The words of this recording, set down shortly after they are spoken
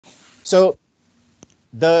So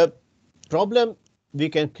the problem we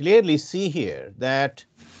can clearly see here that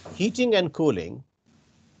heating and cooling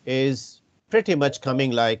is pretty much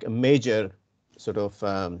coming like a major sort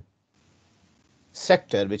of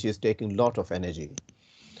sector which is taking a lot of energy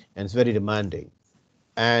and it's very demanding.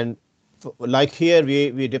 And like here,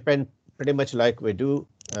 we depend pretty much like we do.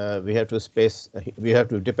 We have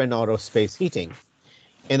to depend on our space heating.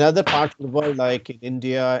 In other parts of the world, like in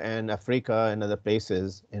India and Africa and other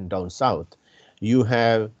places in down south, you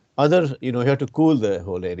have other, you have to cool the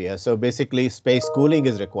whole area. So basically, space cooling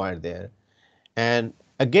is required there. And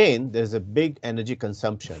again, there's a big energy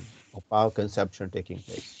consumption or power consumption taking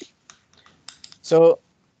place. So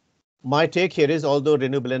my take here is, although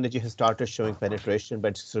renewable energy has started showing penetration,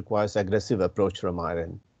 but it requires aggressive approach from our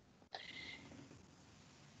end.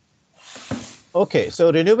 Okay,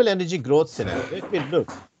 so renewable energy growth scenario. If we look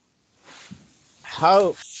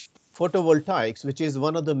how photovoltaics, which is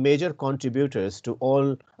one of the major contributors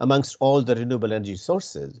to amongst all the renewable energy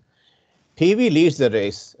sources, PV leads the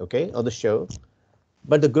race, okay, on the show,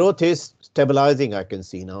 but the growth is stabilizing, I can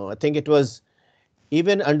see now. I think it was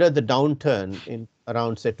even under the downturn in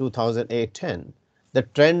around, say, 2008-10, the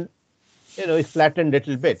trend, it flattened a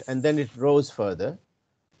little bit and then it rose further.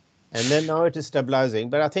 And then now it is stabilizing,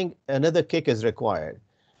 but I think another kick is required.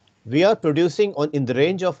 We are producing in the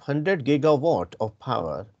range of 100 gigawatt of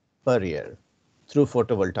power per year through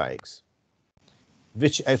photovoltaics,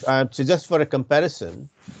 which if so just for a comparison,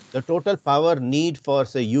 the total power need for,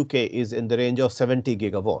 say, UK is in the range of 70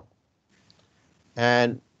 gigawatt.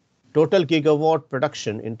 And total gigawatt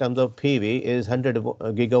production in terms of PV is 100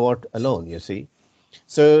 gigawatt alone, you see.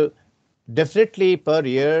 So definitely per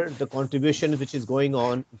year, the contribution which is going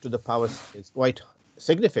on to the power is quite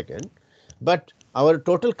significant, but our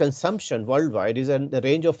total consumption worldwide is in the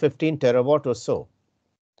range of 15 terawatt or so.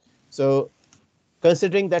 So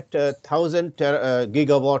considering that 1,000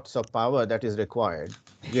 gigawatts of power that is required,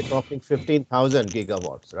 we're talking 15,000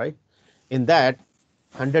 gigawatts, right? In that,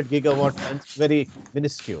 100 gigawatt is very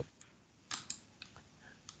minuscule.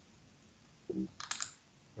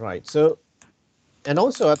 Right. So, and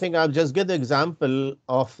also, I think I'll just give the example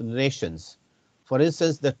of nations. For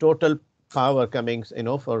instance, the total power coming,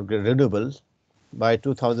 for renewables by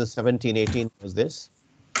 2017-18 was this.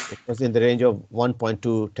 It was in the range of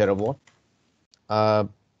 1.2 terawatt.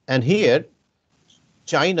 And here,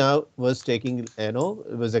 China was taking, it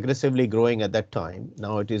was aggressively growing at that time.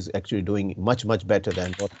 Now it is actually doing much, much better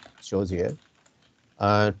than what it shows here.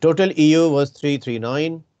 Total EU was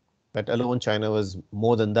 339, but alone China was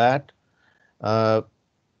more than that.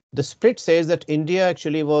 The split says that India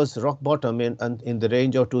actually was rock bottom in the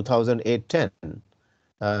range of 2008-10,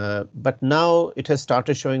 but now it has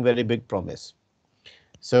started showing very big promise.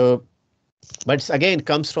 So, but again, it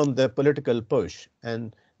comes from the political push.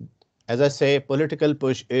 And as I say, political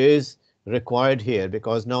push is required here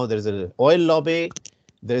because now there's an oil lobby,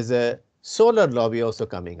 there's a solar lobby also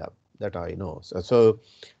coming up that I know. So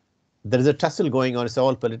there is a tussle going on. It's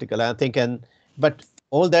all political, I think, but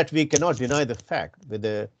all that we cannot deny the fact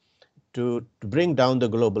to bring down the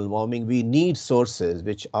global warming, we need sources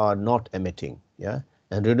which are not emitting, and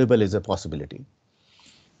renewable is a possibility.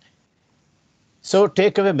 So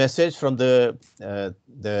takeaway message from the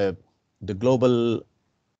global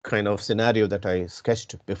kind of scenario that I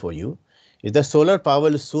sketched before you is that solar power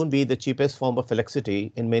will soon be the cheapest form of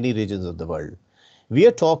electricity in many regions of the world. We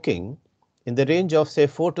are talking in the range of, say,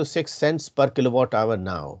 4 to 6 cents per kilowatt hour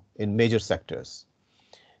now in major sectors.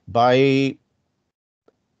 By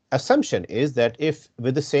assumption is that if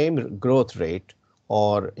with the same growth rate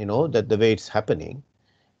or, that the way it's happening,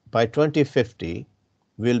 by 2050,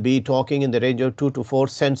 we'll be talking in the range of 2 to 4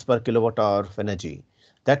 cents per kilowatt hour of energy.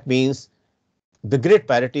 That means the grid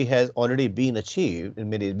parity has already been achieved in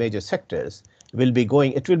many major sectors. It will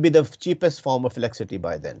be the cheapest form of electricity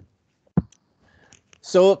by then.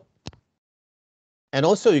 So, and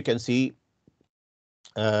also you can see,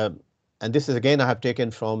 and this is again I have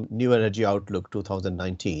taken from New Energy Outlook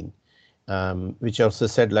 2019, which also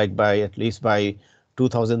said like at least by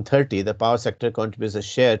 2030, the power sector contributes a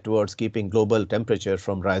share towards keeping global temperature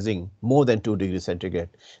from rising more than 2 degrees centigrade.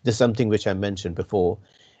 This is something which I mentioned before,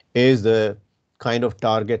 is the kind of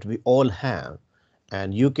target we all have.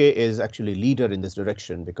 And UK is actually leader in this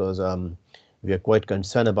direction because we are quite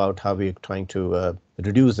concerned about how we are trying to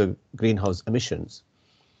reduce the greenhouse emissions.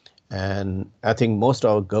 And I think most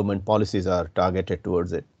of our government policies are targeted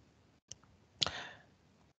towards it.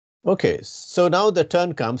 Okay, so now the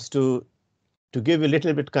turn comes to give a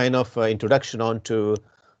little bit kind of introduction on to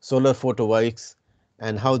solar photovoltaics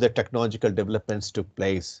and how the technological developments took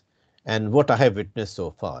place and what I have witnessed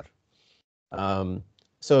so far.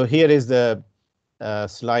 So here is the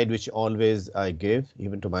slide which always I give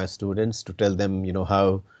even to my students to tell them,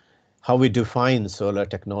 how we define solar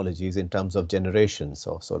technologies in terms of generations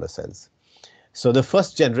of solar cells. So the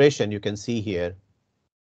first generation you can see here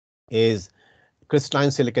is crystalline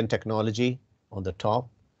silicon technology on the top.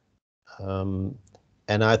 And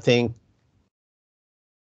I think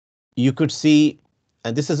you could see,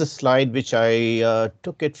 and this is a slide which I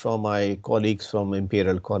took it from my colleagues from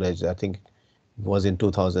Imperial College, I think it was in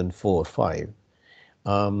 2004-5.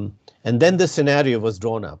 And then the scenario was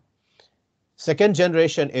drawn up. Second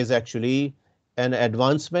generation is actually an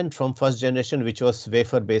advancement from first generation, which was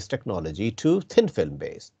wafer-based technology, to thin film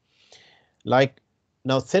based. Like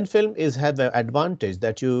now, thin film had the advantage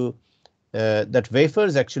that that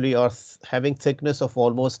wafers actually are having thickness of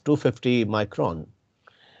almost 250 micron.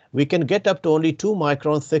 We can get up to only 2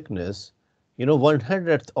 micron thickness,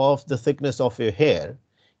 1/100th of the thickness of your hair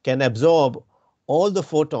can absorb all the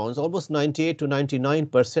photons, almost 98 to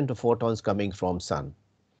 99% of photons coming from sun,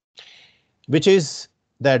 which is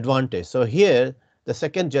the advantage. So here the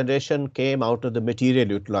second generation came out of the material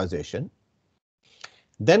utilization.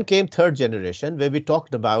 Then came third generation, where we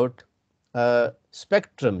talked about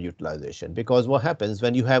spectrum utilization, because what happens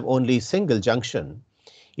when you have only single junction,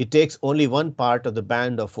 it takes only one part of the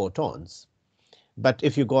band of photons. But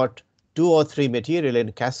if you got 2 or 3 material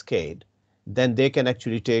in cascade, then they can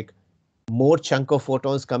actually take more chunk of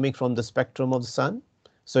photons coming from the spectrum of the sun.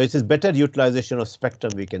 So it is better utilization of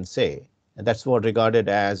spectrum, we can say. And that's what regarded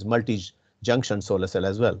as multi-junction solar cell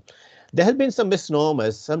as well. There have been some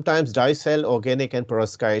misnomers. Sometimes dicell, organic, and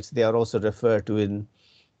perovskites, they are also referred to in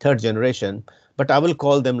third generation, but I will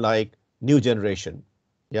call them like new generation.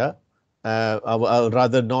 Yeah, I'll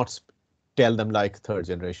rather not tell them like third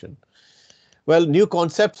generation. Well, new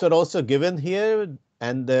concepts are also given here,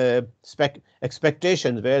 and the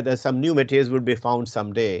expectations where there's some new materials will be found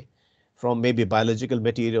someday from maybe biological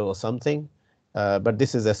material or something, but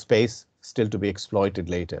this is a space still to be exploited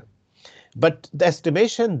later. But the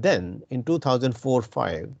estimation then in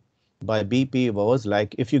 2004-5 by BP was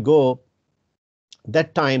like, if you go,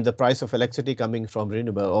 that time the price of electricity coming from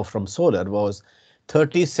renewable or from solar was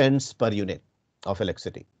 30 cents per unit of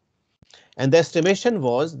electricity. And the estimation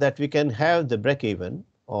was that we can have the break even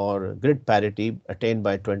or grid parity attained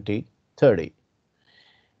by 2030.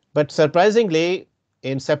 But surprisingly,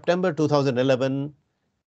 in September 2011,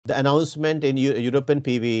 the announcement in European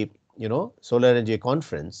PV, solar energy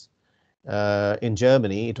conference, in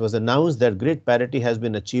Germany, it was announced that grid parity has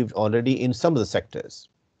been achieved already in some of the sectors.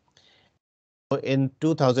 In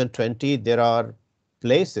 2020, there are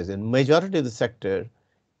places in majority of the sector,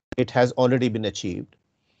 it has already been achieved.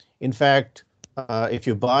 In fact, if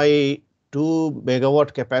you buy 2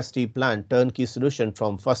 megawatt capacity plant turnkey solution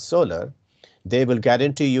from First Solar, they will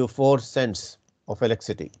guarantee you 4 cents of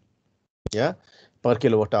electricity, per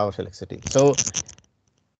kilowatt hour of electricity. So,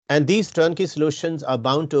 and these turnkey solutions are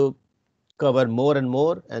bound to cover more and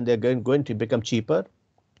more, and they're going to become cheaper.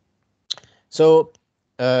 So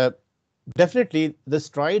definitely the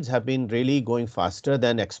strides have been really going faster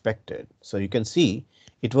than expected. So you can see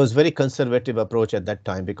it was very conservative approach at that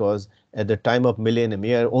time, because at the time of millennium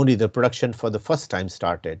year, only the production for the first time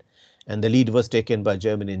started, and the lead was taken by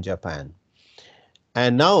Germany and Japan.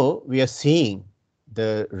 And now we are seeing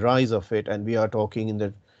the rise of it, and we are talking in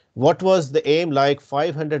the, what was the aim, like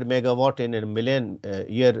 500 megawatt in a million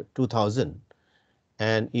year 2000,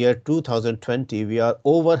 and year 2020 we are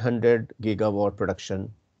over 100 gigawatt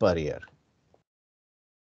production per year.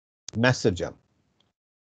 Massive jump.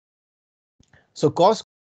 So cost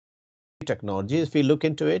technology, if we look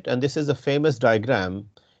into it, and this is a famous diagram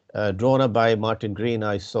drawn up by Martin Green.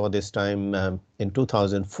 I saw this time in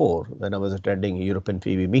 2004 when I was attending a European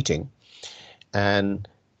PV meeting, and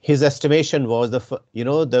his estimation was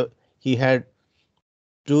he had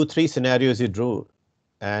 2-3 scenarios he drew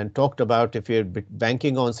and talked about, if you're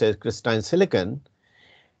banking on, say, crystalline silicon,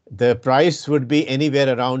 the price would be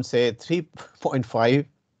anywhere around, say, 3.5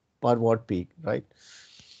 per watt peak, right?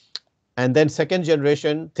 And then second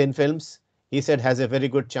generation thin films, he said, has a very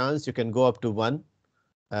good chance. You can go up to 1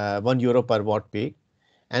 euro per watt peak.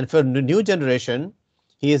 And for the new generation,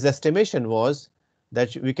 his estimation was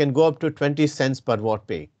that we can go up to 20 cents per watt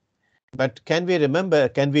peak. But can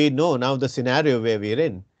we know now the scenario where we're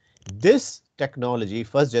in? This technology,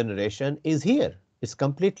 first generation, is here. It's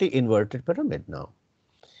completely inverted pyramid now.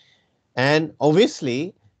 And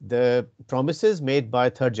obviously, the promises made by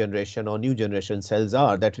third generation or new generation cells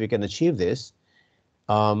are that we can achieve this,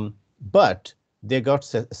 but they got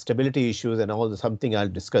stability issues and all, something I'll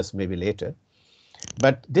discuss maybe later.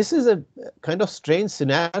 But this is a kind of strange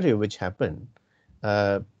scenario which happened.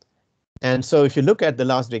 And so if you look at the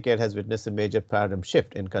last decade has witnessed a major paradigm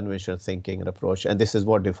shift in conventional thinking and approach, and this is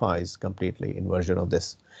what defies completely inversion of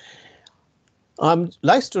this.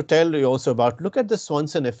 Likes to tell you also about, look at the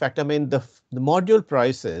Swanson effect. I mean, the module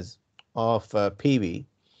prices of PV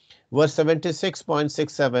were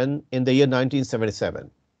 76.67 in the year 1977.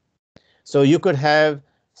 So you could have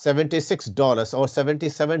 $76 or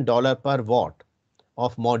 $77 per watt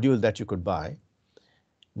of module that you could buy.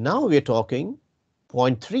 Now we're talking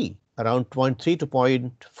 0.3, around 0.3 to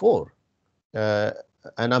 0.4.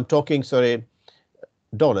 And I'm talking, sorry,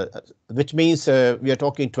 dollar, which means we are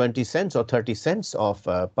talking 20 cents or 30 cents of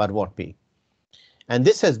per watt peak. And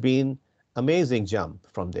this has been amazing jump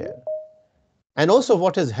from there. And also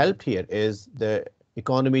what has helped here is the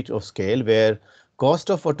economy of scale, where cost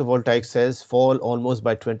of photovoltaic cells fall almost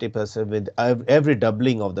by 20% with every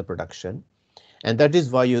doubling of the production. And that is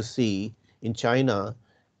why you see in China,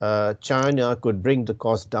 China could bring the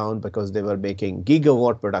cost down because they were making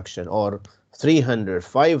gigawatt production or 300,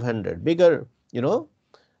 500, bigger,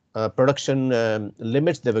 production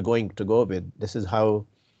limits they were going to go with. This is how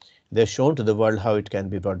they're shown to the world how it can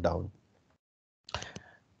be brought down.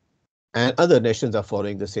 And other nations are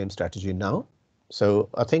following the same strategy now. So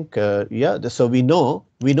I think, so we know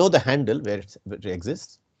the handle where it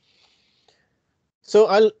exists. So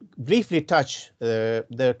I'll briefly touch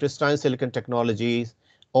the crystalline silicon technologies,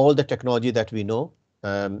 all the technology that we know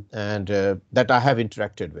and that I have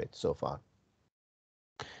interacted with so far.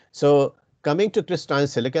 So coming to crystalline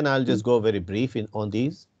silicon, I'll just go very brief on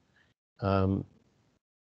these. So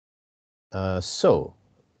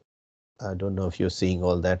I don't know if you're seeing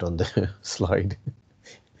all that on the slide.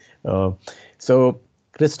 So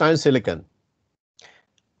crystalline silicon.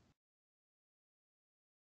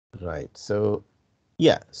 Right. So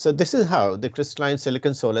yeah, so this is how the crystalline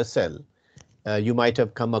silicon solar cell. You might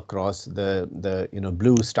have come across the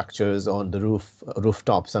blue structures on the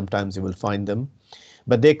rooftop. Sometimes you will find them,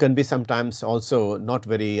 but they can be sometimes also not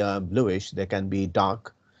very bluish. They can be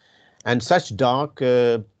dark, and such dark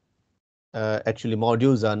actually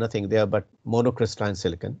modules are nothing. They are but monocrystalline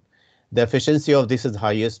silicon. The efficiency of this is the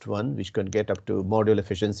highest one, which can get up to module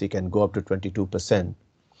efficiency can go up to 22%.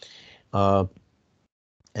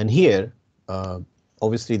 And here,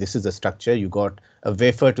 obviously, this is the structure. You got a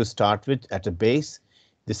wafer to start with at a base.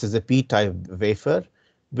 This is a P-type wafer,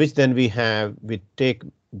 which then we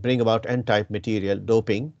bring about N-type material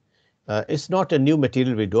doping. It's not a new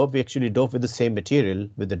material we dope. We actually dope with the same material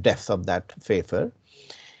with the depth of that wafer.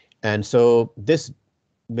 And so this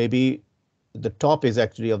maybe the top is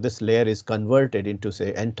actually of this layer is converted into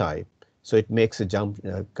say N-type. So it makes a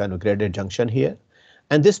kind of graded junction here.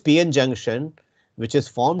 And this PN junction, which is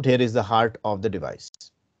formed here, is the heart of the device.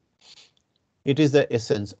 It is the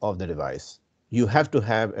essence of the device. You have to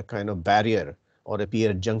have a kind of barrier or a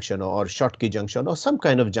PN junction or Schottky junction or some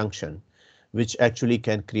kind of junction which actually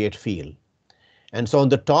can create field. And so on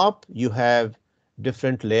the top you have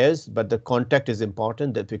different layers, but the contact is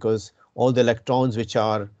important that because all the electrons which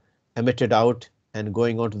are emitted out and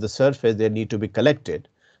going onto the surface, they need to be collected.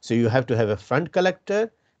 So you have to have a front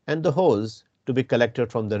collector and the holes to be collected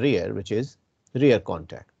from the rear, which is rear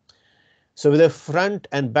contact. So with the front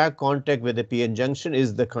and back contact with the PN junction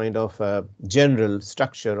is the kind of general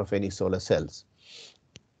structure of any solar cells.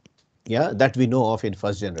 Yeah, that we know of in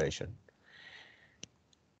first generation.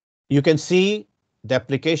 You can see the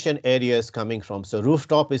application areas coming from. So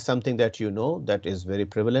rooftop is something that you know that is very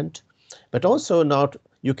prevalent, but also now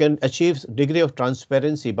you can achieve degree of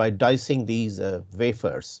transparency by dicing these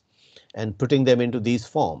wafers and putting them into these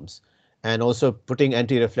forms, and also putting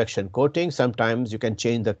anti-reflection coating. Sometimes you can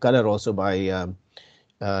change the color also by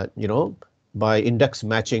by index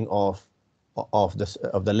matching of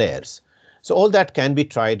the layers. So all that can be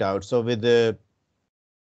tried out. So with the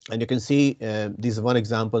and you can see this is one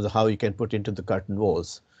example of how you can put into the curtain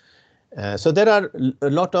walls. So there are a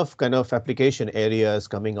lot of kind of application areas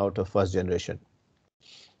coming out of first generation.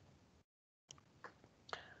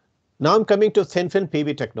 Now I'm coming to thin film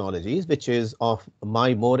PV technologies, which is of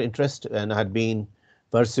my more interest, and I had been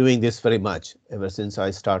pursuing this very much ever since I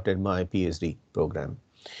started my PhD program.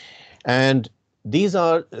 And these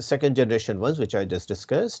are second generation ones, which I just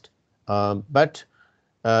discussed. So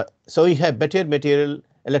we have better material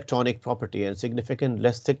electronic property and significant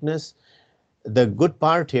less thickness. The good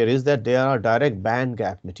part here is that they are direct band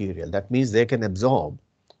gap material. That means they can absorb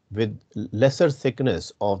with lesser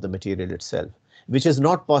thickness of the material itself, which is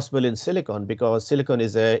not possible in silicon because silicon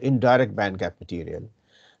is an indirect band gap material.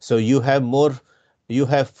 So you have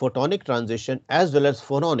photonic transition as well as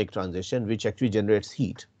phononic transition, which actually generates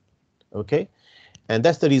heat. Okay, and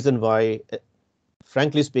that's the reason why,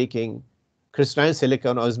 frankly speaking, crystalline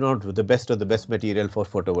silicon is not the best of the best material for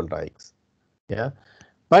photovoltaics. Yeah,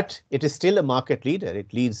 but it is still a market leader.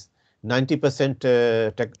 It leads 90%.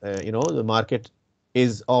 The market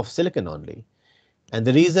is of silicon only, and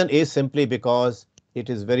the reason is simply because it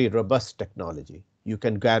is very robust technology. You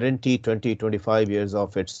can guarantee 20-25 years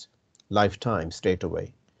of its lifetime straight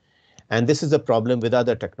away, and this is a problem with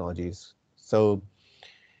other technologies. So,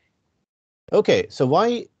 okay, so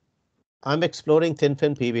why I'm exploring thin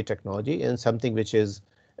film PV technology and something which is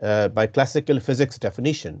by classical physics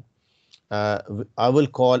definition, I will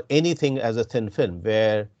call anything as a thin film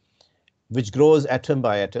which grows atom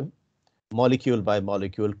by atom, molecule by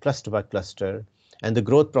molecule, cluster by cluster, and the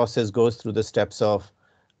growth process goes through the steps of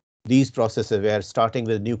these processes where starting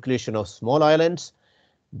with nucleation of small islands,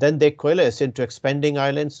 then they coalesce into expanding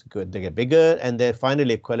islands, they get bigger, and they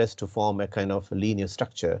finally coalesce to form a kind of linear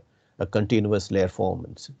structure, a continuous layer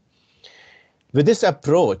forms. With this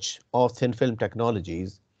approach of thin film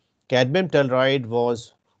technologies, cadmium telluride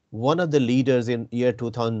was one of the leaders in year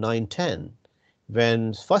 2009-10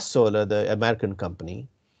 when First Solar, the American company,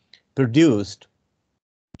 produced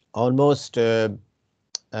almost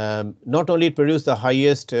not only produced the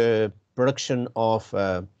highest production of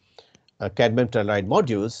cadmium telluride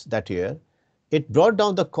modules that year, it brought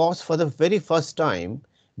down the cost for the very first time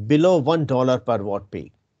below $1 per watt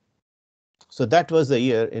peak. So that was the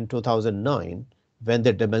year in 2009 when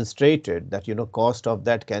they demonstrated that cost of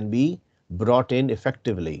that can be brought in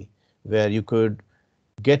effectively, where you could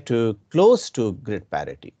get to close to grid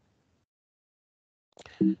parity.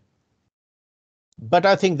 But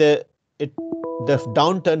I think the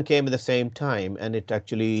downturn came at the same time, and it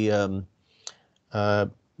actually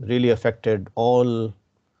really affected all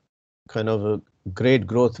kind of a great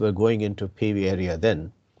growth were going into PV area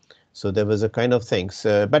then. So there was a kind of things,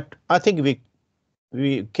 but I think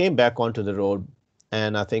we came back onto the road,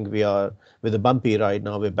 and I think we are with a bumpy ride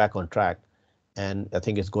now. We're back on track, and I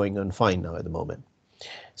think it's going on fine now at the moment.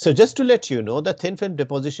 So just to let you know, the thin film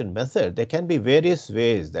deposition method, there can be various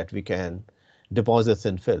ways that we can deposit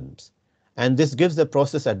thin films, and this gives the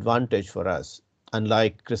process advantage for us,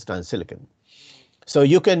 unlike crystalline silicon. So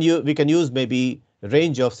we can use maybe a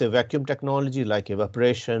range of say vacuum technology like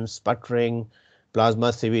evaporation, sputtering, plasma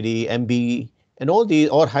CVD, MB, and all these,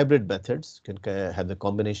 or hybrid methods can have the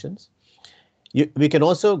combinations. We can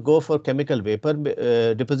also go for chemical vapor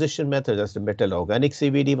deposition method, that's the metal organic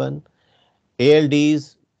CVD one.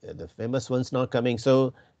 ALDs, the famous ones now coming.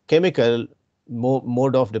 So chemical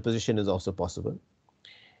mode of deposition is also possible.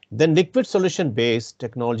 Then liquid solution based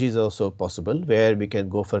technology is also possible, where we can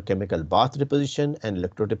go for chemical bath deposition and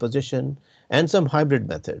electro deposition and some hybrid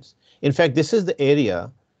methods. In fact, this is the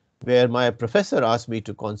area where my professor asked me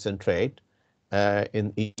to concentrate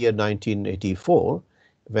in year 1984,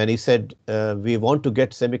 when he said we want to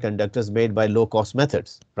get semiconductors made by low cost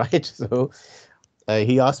methods, right? So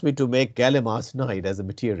he asked me to make gallium arsenide as a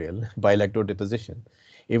material by electro deposition.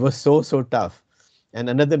 It was so tough. And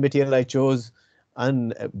another material I chose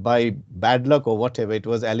by bad luck or whatever, it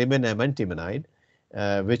was aluminum antimonide,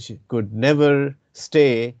 which could never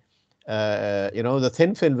stay. The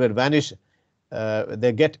thin film will vanish.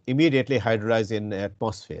 They get immediately hydrolyzed in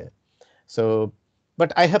atmosphere. So,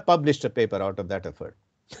 but I have published a paper out of that effort.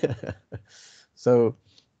 So,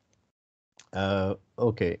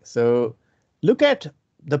 okay. So look at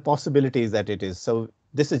the possibilities that it is. So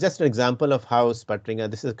this is just an example of how sputtering,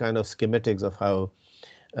 this is kind of schematics of how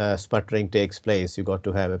sputtering takes place. You got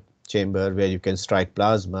to have a chamber where you can strike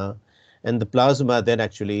plasma, and the plasma then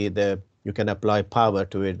actually you can apply power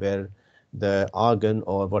to it, where the argon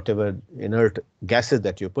or whatever inert gases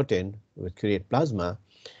that you put in will create plasma.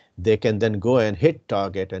 They can then go and hit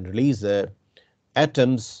target and release the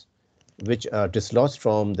atoms which are dislodged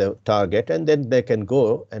from the target, and then they can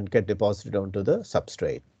go and get deposited onto the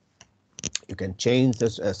substrate. You can change the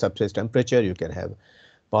substrate temperature, you can have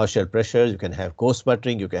partial pressures, you can have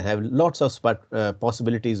co-sputtering, you can have lots of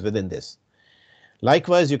possibilities within this.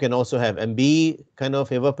 Likewise, you can also have MB kind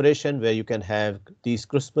of evaporation, where you can have these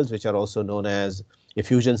crystals, which are also known as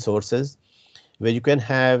effusion sources, where you can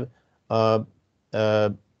have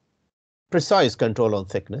precise control on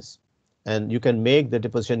thickness, and you can make the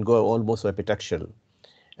deposition go almost epitaxial.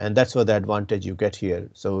 And that's what the advantage you get here.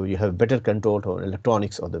 So you have better control on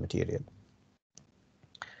electronics of the material.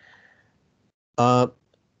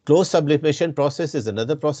 Closed sublimation process is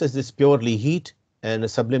another process. This is purely heat and a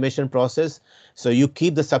sublimation process. So you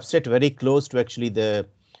keep the substrate very close to actually the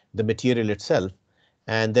material itself,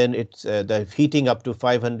 and then it's the heating up to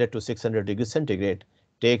 500 to 600 degrees centigrade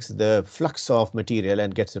takes the flux of material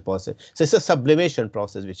and gets deposited. So it's a sublimation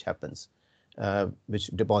process which happens, which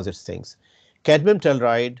deposits things. Cadmium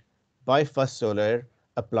telluride, by First Solar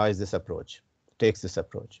applies this approach, takes this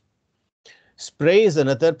approach. Spray is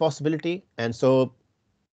another possibility, and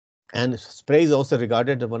spray is also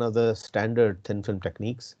regarded as one of the standard thin film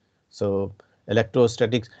techniques. So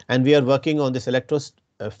electrostatics, and we are working on this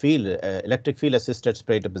electric field assisted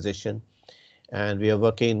spray deposition, and we are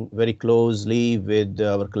working very closely with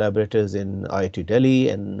our collaborators in IIT Delhi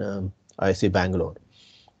and IIC Bangalore.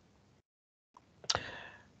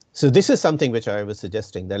 So this is something which I was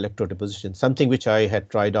suggesting, the electrodeposition, something which I had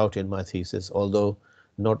tried out in my thesis, although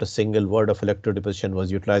not a single word of electrodeposition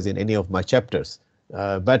was utilized in any of my chapters.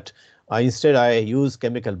 But instead I use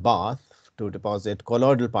chemical bath to deposit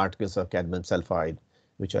colloidal particles of cadmium sulfide,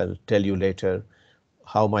 which I'll tell you later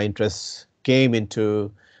how my interest came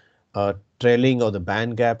into trailing of the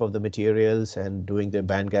band gap of the materials and doing the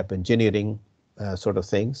band gap engineering sort of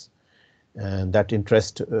things. And that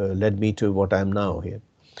interest led me to what I am now here.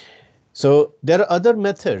 So there are other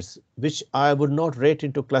methods which I would not rate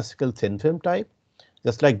into classical thin film type,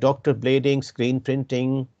 just like Dr. blading, screen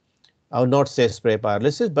printing. I would not say spray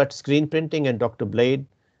pyrolysis, but screen printing and Dr. blade,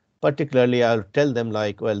 particularly I'll tell them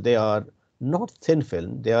like, well, they are not thin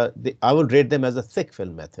film. I would rate them as a thick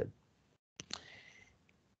film method.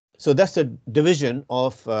 So that's a division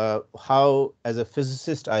of how, as a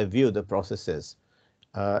physicist, I view the processes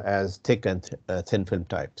as thick and thin film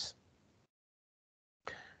types.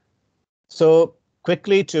 So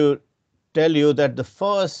quickly to tell you that the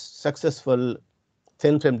first successful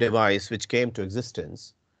thin film device which came to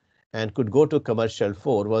existence and could go to commercial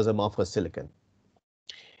for was amorphous silicon.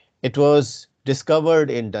 It was discovered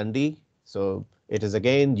in Dundee. So it is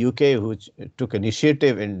again UK who took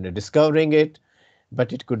initiative in discovering it,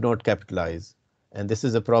 but it could not capitalize. And this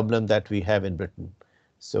is a problem that we have in Britain.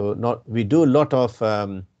 So we do a lot of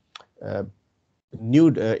new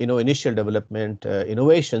initial development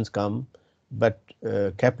innovations come, but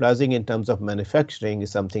capitalizing in terms of manufacturing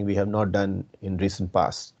is something we have not done in recent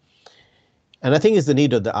past. And I think it's the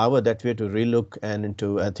need of the hour that we have to relook and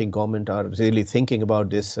I think government are really thinking about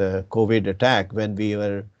this COVID attack when we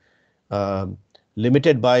were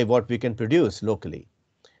limited by what we can produce locally.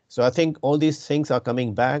 So I think all these things are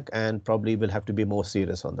coming back and probably will have to be more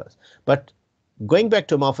serious on this. But going back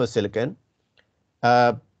to amorphous silicon,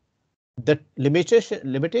 the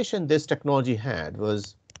limitation this technology had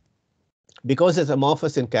was because it's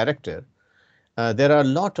amorphous in character, there are a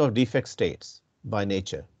lot of defect states by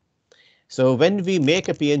nature. So when we make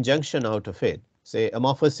a PN junction out of it, say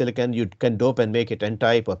amorphous silicon, you can dope and make it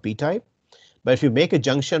N-type or P-type. But if you make a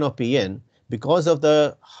junction of PN, because of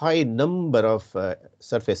the high number of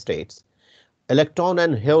surface states, electron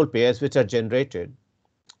and hole pairs which are generated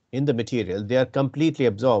in the material, they are completely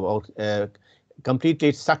absorbed or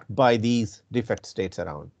completely sucked by these defect states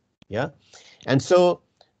around. Yeah, and so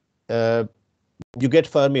you get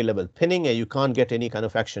Fermi level pinning and you can't get any kind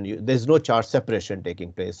of action. There's no charge separation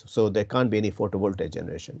taking place, so there can't be any photovoltaic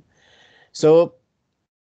generation. So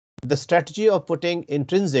the strategy of putting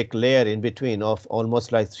intrinsic layer in between of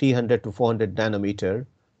almost like 300 to 400 nanometer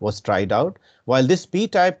was tried out, while this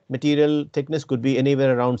P-type material thickness could be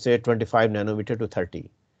anywhere around say 25 nanometer to 30.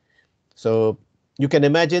 So you can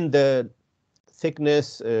imagine the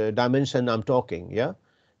thickness dimension I'm talking. Yeah,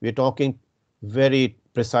 we're talking very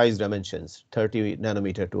precise dimensions, 30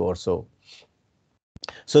 nanometer to or so.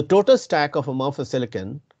 So total stack of amorphous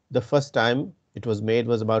silicon, the first time it was made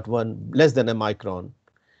was about less than a micron,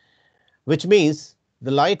 which means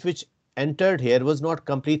the light which entered here was not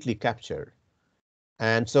completely captured.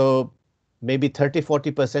 And so maybe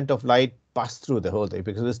 30–40% of light passed through the whole thing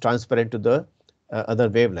because it's transparent to the other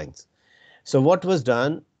wavelengths. So what was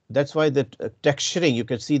done, that's why the texturing, you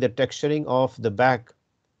can see the texturing of the back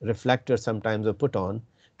reflector sometimes are put on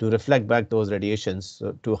to reflect back those radiations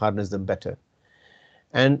to harness them better.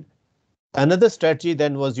 And another strategy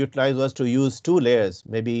then was utilized was to use two layers,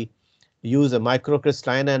 maybe use a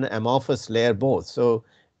microcrystalline and amorphous layer both. So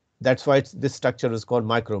that's why this structure is called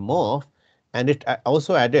micromorph. And it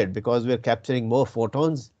also added, because we're capturing more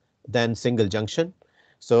photons than single junction,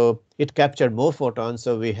 so it captured more photons,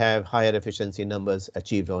 so we have higher efficiency numbers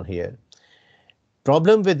achieved on here.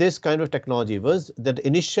 Problem with this kind of technology was that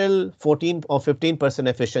initial 14 or 15%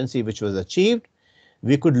 efficiency which was achieved,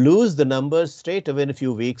 we could lose the numbers straight away in a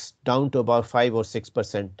few weeks down to about 5 or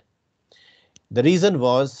 6%. The reason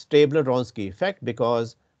was Stabler-Wronski effect,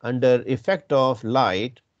 because under effect of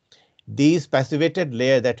light, these passivated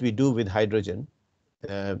layer that we do with hydrogen,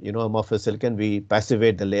 amorphous silicon, we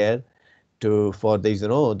passivate the layer to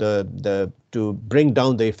bring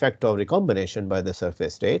down the effect of recombination by the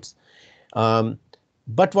surface states.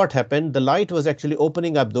 But what happened? The light was actually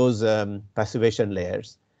opening up those passivation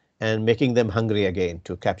layers, and making them hungry again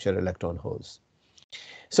to capture electron holes.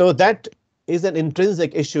 So that is an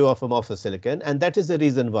intrinsic issue of amorphous silicon, and that is the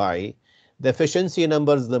reason why the efficiency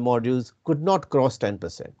numbers of the modules could not cross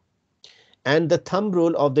 10%. And the thumb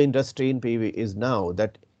rule of the industry in PV is now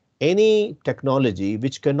that any technology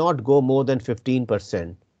which cannot go more than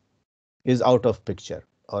 15% is out of picture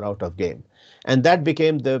or out of game. And that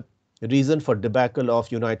became the reason for debacle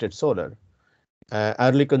of United Solar.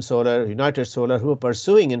 Earlicon Solar, United Solar, who were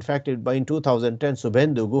pursuing, in fact, in 2010,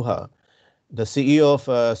 Subhendu Guha, the CEO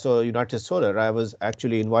of United Solar, I was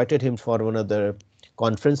actually invited him for one of the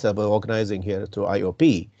conference that we're organizing here through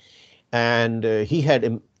IOP, and he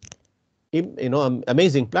had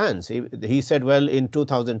amazing plans. He said, well, in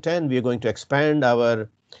 2010 we are going to expand our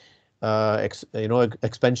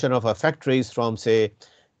expansion of our factories from, say,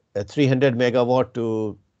 300 megawatt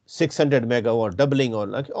to 600 megawatt, doubling, or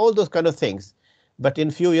like all those kind of things. But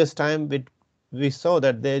in few years time we saw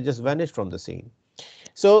that they just vanished from the scene.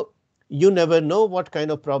 So you never know what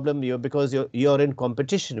kind of problem because you're in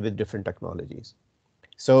competition with different technologies.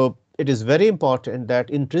 So it is very important that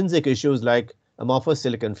intrinsic issues like amorphous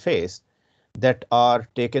silicon phase that are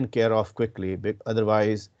taken care of quickly,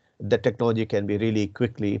 otherwise the technology can be really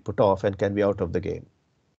quickly put off and can be out of the game.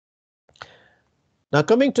 Now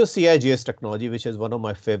coming to CIGS technology, which is one of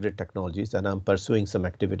my favorite technologies, and I'm pursuing some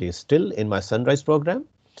activities still in my Sunrise program.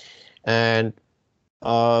 And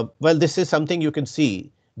well, this is something you can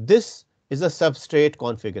see. This is a substrate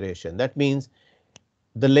configuration. That means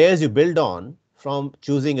the layers you build on from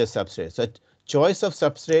choosing a substrate. So choice of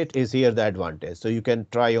substrate is here the advantage. So you can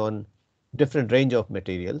try on different range of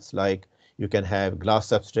materials, like you can have glass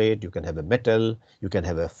substrate, you can have a metal, you can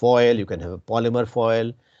have a foil, you can have a polymer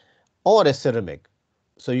foil, or a ceramic.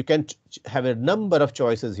 So you can have a number of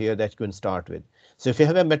choices here that you can start with. So if you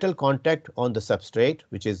have a metal contact on the substrate,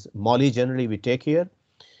 which is moly generally we take here,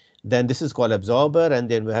 then this is called absorber, and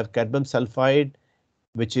then we have cadmium sulfide,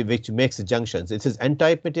 which makes junctions. This is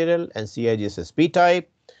N-type material and CIGS is P-type.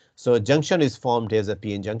 So junction is formed as a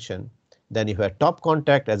p-n junction. Then you have top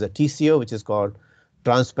contact as a TCO, which is called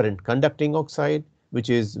transparent conducting oxide, which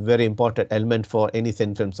is very important element for any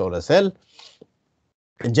thin film solar cell.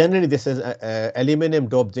 And generally this is aluminum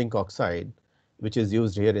doped zinc oxide, which is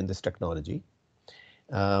used here in this technology.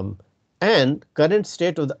 And current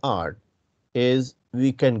state of the art is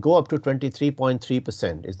we can go up to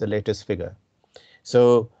 23.3% is the latest figure.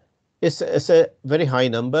 So it's a very high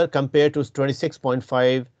number compared to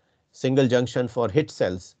 26.5 single junction for HIT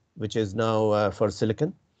cells, which is now for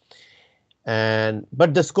silicon.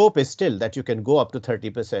 But the scope is still that you can go up to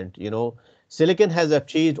 30%. Silicon has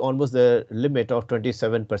achieved almost the limit of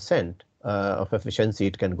 27% of efficiency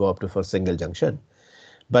it can go up to for single junction.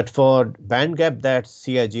 But for band gap that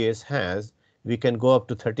CIGS has, we can go up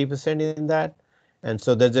to 30% in that. And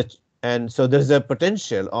so there's a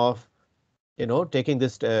potential of taking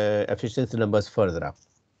this efficiency numbers further up.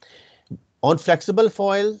 On flexible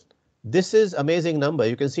foil, this is amazing number.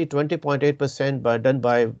 You can see 20.8% done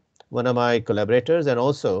by one of my collaborators and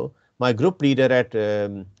also my group leader at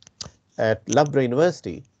Loughborough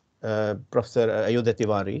University, Professor Ayodhya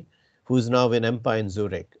Tiwari, who is now in EMPA in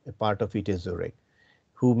Zurich, a part of ETH Zurich,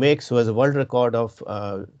 who has a world record of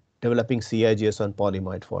developing CIGS on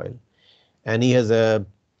polyimide foil. And he has a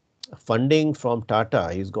funding from Tata.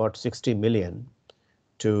 He's got 60 million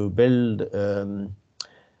to build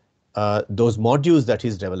those modules that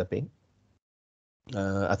he's developing.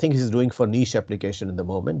 I think he's doing for niche application in the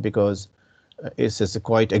moment because it's a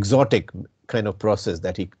quite exotic kind of process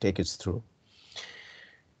that he takes through.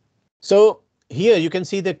 So here you can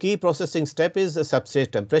see the key processing step is the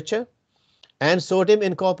substrate temperature and sodium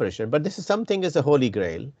incorporation. But this is something as a holy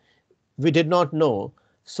grail. We did not know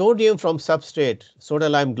sodium from substrate soda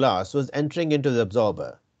lime glass was entering into the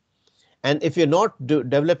absorber. And if you're not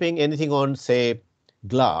developing anything on, say,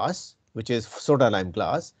 glass, which is soda lime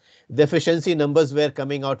glass, the efficiency numbers were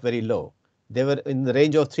coming out very low. They were in the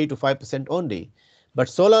range of 3 to 5% only. But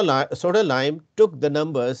soda lime took the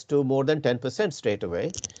numbers to more than 10% straight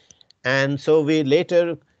away. And so we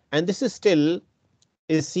later, and this is still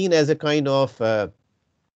is seen as a kind of a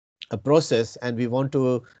process, and we want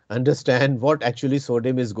to understand what actually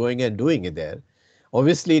sodium is going and doing it there.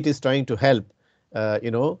 Obviously, it is trying to help,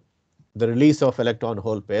 the release of electron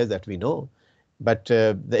hole pairs that we know, but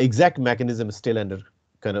the exact mechanism is still under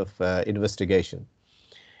kind of investigation.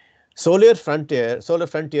 Solar Frontier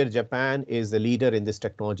Japan is the leader in this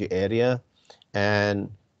technology area, and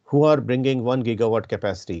who are bringing 1 gigawatt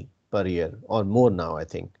capacity per year or more now, I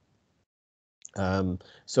think.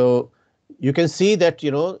 So you can see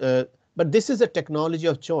that, but this is a technology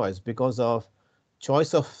of choice because of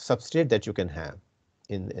choice of substrate that you can have.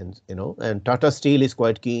 and Tata Steel is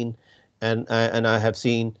quite keen, and I have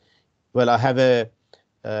seen, well, I have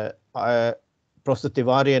Professor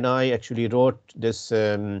Tiwari and I actually wrote this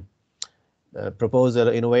proposal,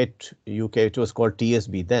 Innovate UK, which was called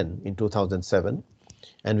TSB then in 2007,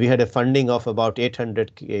 and we had a funding of about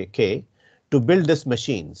 800K to build this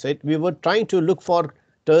machine. So we were trying to look for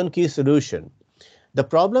turnkey solution. The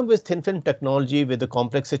problem with thin film technology, with the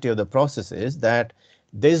complexity of the process, is that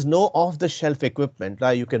there is no off-the-shelf equipment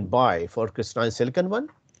that you can buy for crystalline silicon one.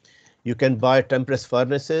 You can buy temperature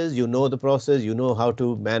furnaces, you know the process, you know how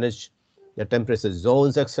to manage the temperature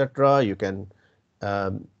zones, etc. You can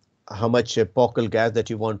how much Pockle gas that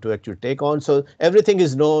you want to actually take on. So everything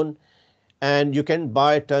is known, and you can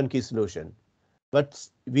buy a turnkey solution. But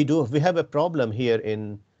we have a problem here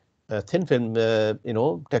in thin film,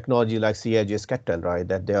 technology like CIGS Kettle, right?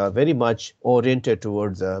 That they are very much oriented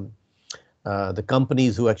towards the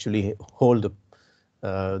companies who actually hold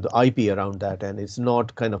the IP around that, and it's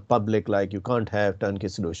not kind of public, like you can't have turnkey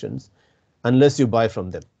solutions unless you buy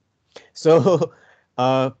from them. So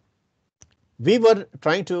we were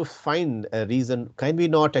trying to find a reason, can we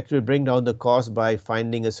not actually bring down the cost by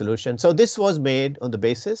finding a solution? So this was made on the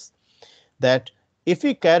basis that if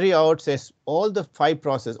we carry out, say, all the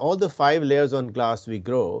 5 layers on glass we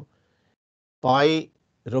grow by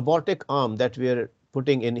robotic arm that we are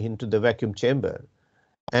putting into the vacuum chamber.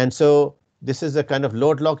 And so this is a kind of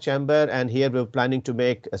load lock chamber, and here we're planning to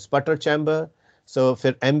make a sputter chamber. So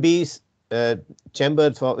for MB's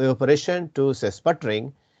chamber for evaporation to, say,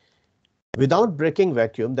 sputtering, without breaking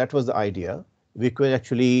vacuum, that was the idea. We could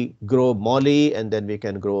actually grow moly, and then we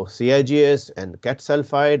can grow CIGS and cat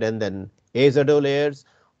sulfide, and then azoto layers.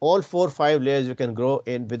 All 4 or 5 layers you can grow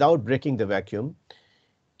in without breaking the vacuum.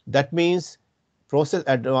 That means process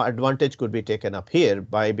advantage could be taken up here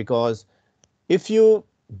because if you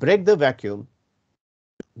break the vacuum,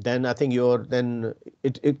 then I think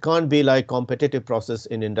it can't be like competitive process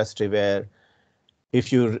in industry, where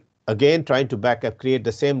if you again trying to back up, create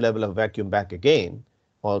the same level of vacuum back again,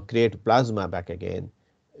 or create plasma back again,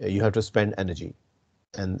 you have to spend energy,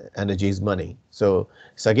 and energy is money. So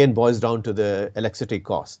again boils down to the electricity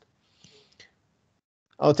cost.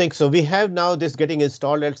 I think so. We have now this getting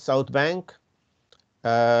installed at South Bank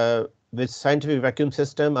with scientific vacuum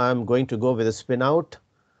system. I'm going to go with a spin out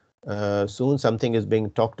soon. Something is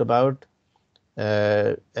being talked about,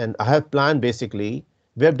 and I have planned, basically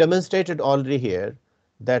we have demonstrated already here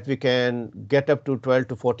that we can get up to 12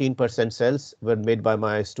 to 14% cells were made by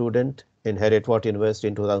my student in Heriot-Watt University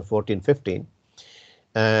in 2014-15,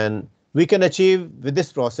 and we can achieve with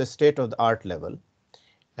this process state of the art level.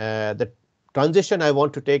 The transition, I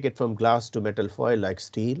want to take it from glass to metal foil like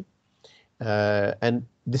steel, and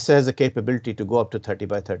this has a capability to go up to 30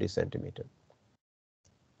 by 30 centimeter.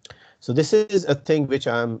 So this is a thing which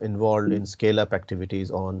I'm involved in scale up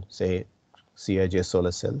activities on, say, CIJ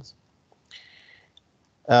solar cells.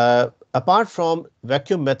 Apart from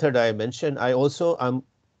vacuum method I mentioned, I'm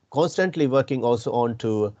constantly working also on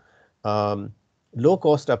to low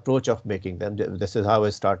cost approach of making them. This is how I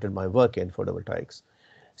started my work in photovoltaics.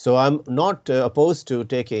 So I'm not opposed to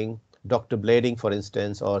taking Dr. blading, for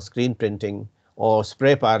instance, or screen printing or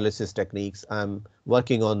spray pyrolysis techniques. I'm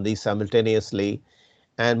working on these simultaneously.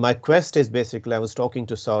 And my quest is basically, I was talking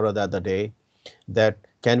to Saura the other day, that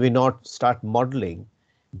can we not start modeling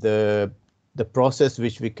the process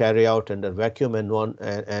which we carry out under vacuum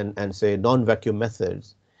and say non-vacuum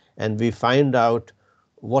methods, and we find out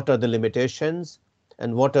what are the limitations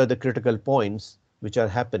and what are the critical points which are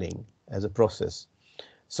happening as a process,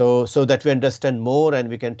 so that we understand more and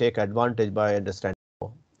we can take advantage by understanding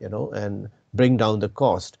more, and bring down the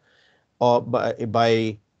cost, or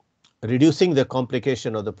by reducing the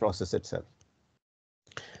complication of the process itself.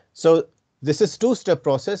 So this is two-step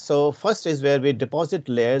process. So first is where we deposit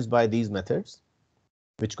layers by these methods,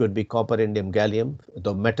 which could be copper, indium, gallium.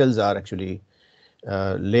 The metals are actually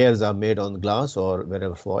layers are made on glass or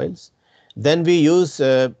wherever foils. Then we use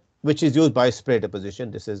which is used by spray deposition.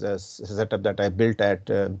 This is a setup that I built at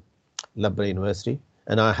Loughborough University,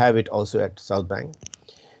 and I have it also at South Bank.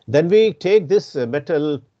 Then we take this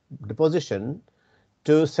metal deposition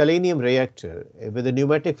to selenium reactor with a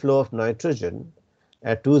pneumatic flow of nitrogen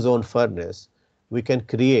at 2-zone furnace. We can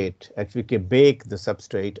create, actually we can bake the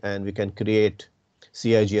substrate and we can create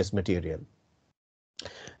CIGS material.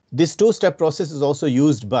 This two-step process is also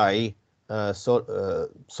used by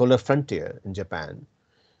Solar Frontier in Japan,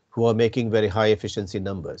 who are making very high efficiency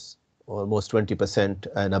numbers, almost 20%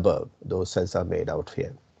 and above. Those cells are made out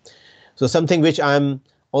here. So something which I'm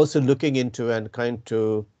also looking into and trying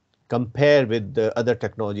to compare with the other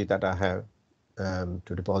technology that I have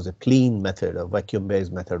to deposit, clean method, a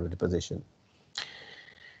vacuum-based method of deposition.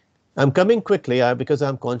 I'm coming quickly because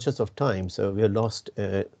I'm conscious of time, so we have lost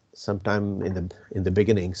some time in the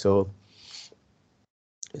beginning. So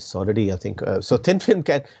it's already, I think, so thin film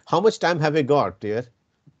can. How much time have we got, dear?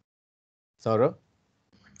 Saurabh?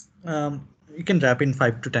 You can wrap in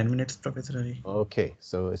 5 to 10 minutes, Professor Hari. Okay,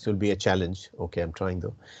 so it will be a challenge. Okay, I'm trying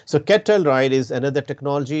though. So cat-tail ride is another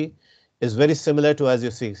technology, is very similar to, as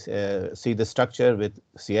you see the structure with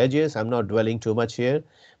CIGS. I'm not dwelling too much here,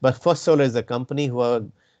 but First Solar is a company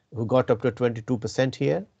who got up to 22%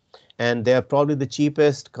 here, and they are probably the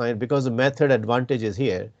cheapest kind because the method advantage is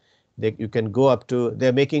here. You can go up to,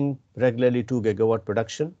 they're making regularly 2 gigawatt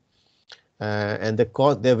production, and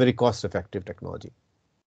they're very cost-effective technology.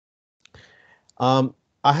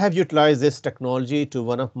 I have utilized this technology to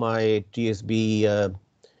one of my TSB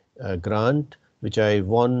grant, which I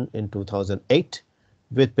won in 2008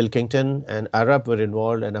 with Pilkington, and Arab were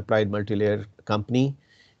involved, an applied multilayer company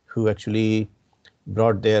who actually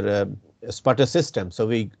brought their sputter system. So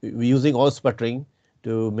we're using all sputtering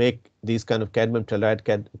to make these kind of cadmium telluride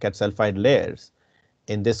cat sulfide layers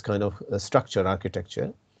in this kind of structure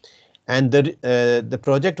architecture. And the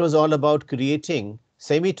project was all about creating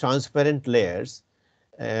semi-transparent layers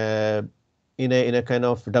in a kind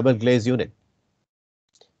of double glaze unit,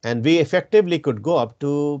 and we effectively could go up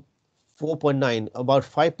to 4.9, about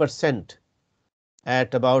 5%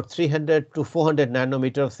 at about 300 to 400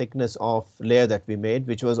 nanometer of thickness of layer that we made,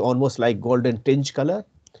 which was almost like golden tinge color.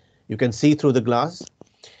 You can see through the glass,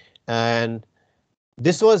 and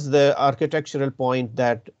this was the architectural point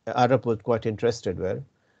that Arab was quite interested with,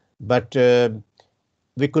 but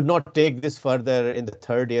we could not take this further in the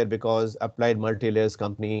third year because Applied Multilayers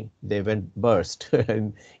company, they went burst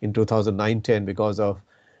in 2009-10 because of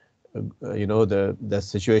the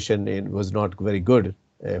situation was not very good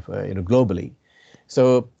globally.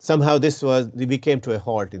 So somehow we came to a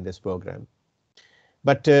halt in this program.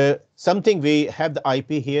 But something we have the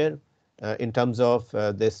IP here in terms of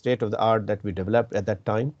the state of the art that we developed at that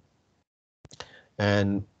time,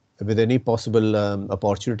 and with any possible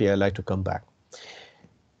opportunity, I'd like to come back.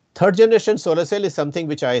 Third generation solar cell is something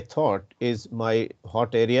which I thought is my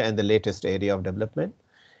hot area and the latest area of development,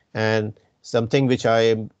 and something which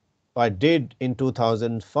I did in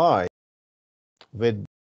 2005 with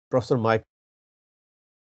Professor Mike.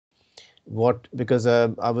 Because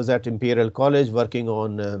I was at Imperial College working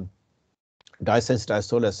on dye-sensitized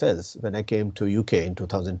solar cells when I came to UK in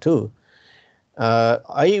 2002.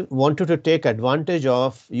 I wanted to take advantage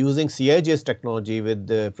of using CIGS technology with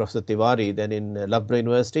Professor Tiwari then in Loughborough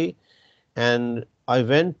University, and I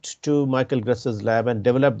went to Michael Gress's lab and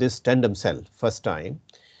developed this tandem cell first time,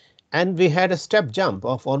 and we had a step jump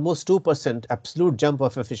of almost 2% absolute jump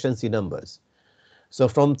of efficiency numbers. So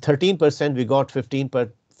from 13% we got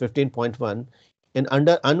 15.1. In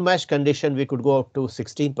under unmatched condition we could go up to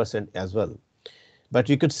 16% as well. But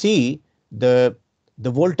you could see the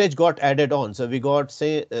voltage got added on. So we got,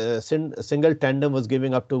 say, single tandem was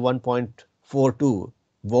giving up to 1.42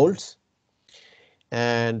 volts,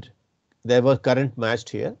 and there was current matched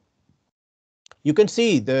here. You can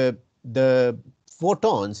see the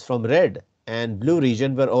photons from red and blue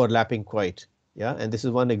region were overlapping quite. Yeah, and this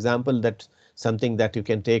is one example that something that you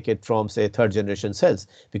can take it from, say, third generation cells,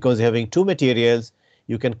 because having two materials,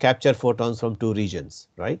 you can capture photons from two regions,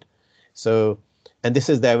 right? So, and this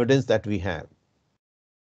is the evidence that we have.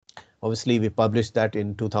 Obviously, we published that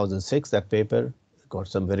in 2006, that paper got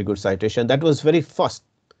some very good citation. That was very first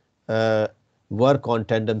work on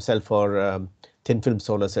tandem cell for thin film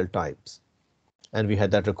solar cell types, and we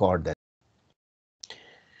had that record then.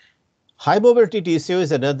 High mobility TCO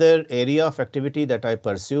is another area of activity that I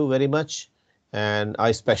pursue very much, and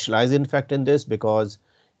I specialize in fact in this because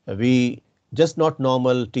we just not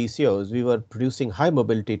normal TCOs, we were producing high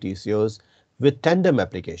mobility TCOs with tandem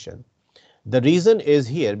application. The reason is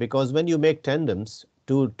here because when you make tandems,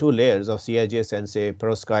 two layers of CIGS and say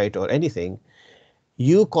perovskite or anything,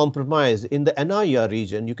 you compromise in the NIR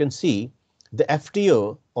region. You can see the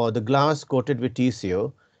FTO or the glass coated with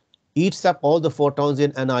TCO eats up all the photons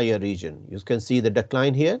in NIR region. You can see the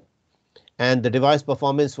decline here, and the device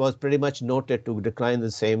performance was pretty much noted to decline the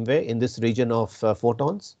same way in this region of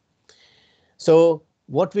photons. So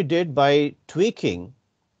what we did by tweaking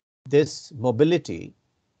this mobility,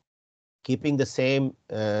 keeping the same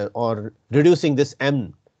or reducing this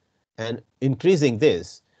M and increasing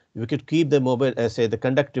this, we could keep the say the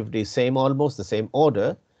conductivity same, almost the same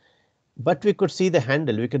order, but we could see the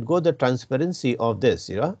handle. We could go the transparency of this,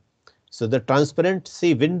 So the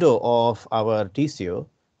transparency window of our TCO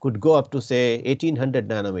could go up to say 1800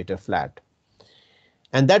 nanometer flat.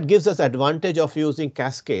 And that gives us advantage of using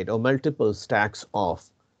cascade or multiple stacks of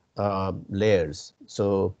layers.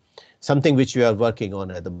 So something which we are working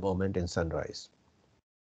on at the moment in Sunrise.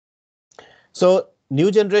 So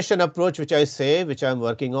new generation approach, which I say, which I'm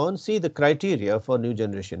working on, see the criteria for new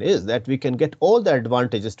generation is that we can get all the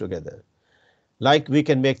advantages together. Like we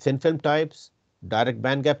can make thin film types, direct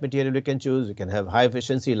band gap material we can choose, we can have high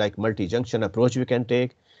efficiency like multi-junction approach we can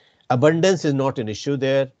take. Abundance is not an issue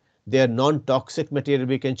there. They are non-toxic material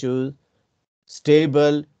we can choose,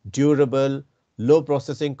 stable, durable, low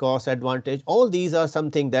processing cost advantage. All these are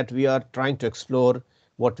something that we are trying to explore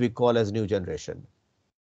what we call as new generation.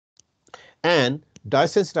 And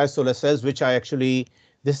dye-sensitized solar cells, which I actually,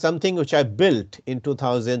 this is something which I built in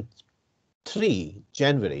 2003,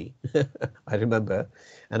 January, I remember,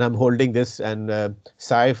 and I'm holding this, and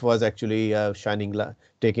Saif was actually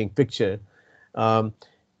taking picture.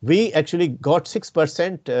 We actually got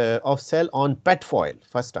 6% of cell on PET foil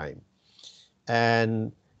first time.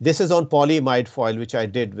 And this is on polyimide foil, which I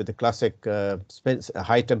did with the classic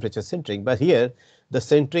high temperature sintering. But here, the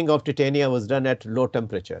sintering of titania was done at low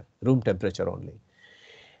temperature, room temperature only.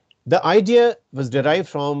 The idea was derived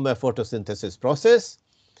from a photosynthesis process.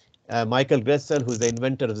 Michael Gretzel, who is the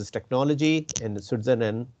inventor of this technology in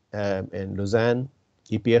Switzerland and in Lausanne,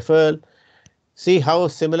 EPFL, see how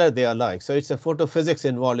similar they are like. So it's a photophysics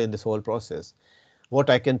involved in this whole process. What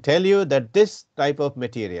I can tell you that this type of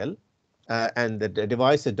material and the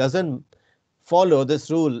device, it doesn't follow this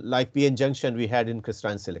rule like p-n junction we had in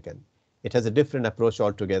crystalline silicon. It has a different approach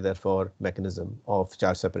altogether for mechanism of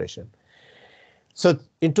charge separation. So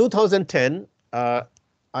in 2010,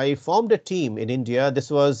 I formed a team in India. This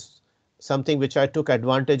was something which I took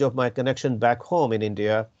advantage of my connection back home in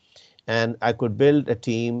India, and I could build a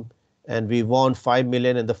team, and we won 5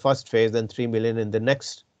 million in the first phase and 3 million in the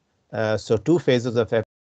next. So 2 phases of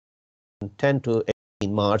 10 to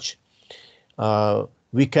 18 March.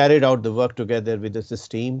 We carried out the work together with this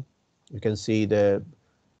team. You can see the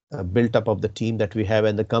built up of the team that we have,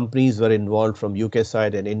 and the companies were involved from UK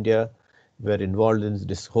side and India were involved in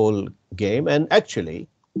this whole game. And actually,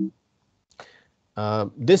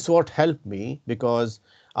 this what helped me, because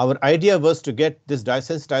our idea was to get this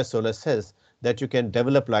dye-sensitized solar cells that you can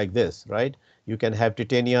develop like this, right? You can have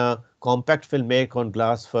titania compact film make on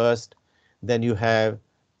glass first, then you have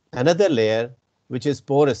another layer which is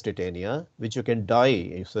porous titania, which you can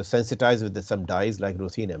dye, so sensitize with some dyes like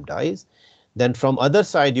ruthenium dyes. Then from other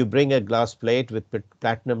side, you bring a glass plate with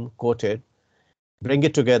platinum coated, bring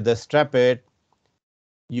it together, strap it,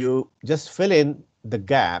 you just fill in the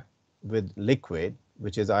gap with liquid,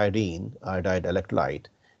 which is iodine, iodide electrolyte,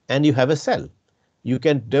 and you have a cell. You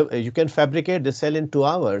can fabricate the cell in 2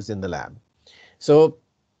 hours in the lab. So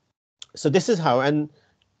this is how, and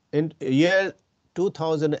in year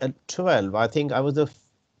 2012, I think I was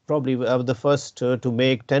probably the first to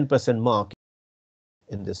make 10% mark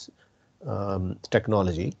in this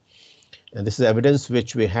technology. And this is evidence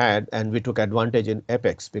which we had, and we took advantage in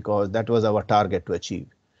Apex because that was our target to achieve.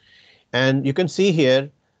 And you can see here,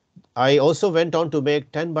 I also went on to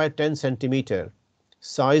make 10 by 10 centimeter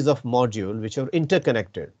size of module which are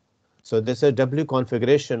interconnected. So this is a W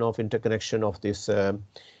configuration of interconnection of this.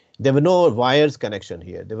 There were no wires connection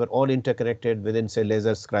here. They were all interconnected within, say,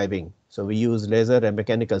 laser scribing. So we use laser and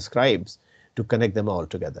mechanical scribes to connect them all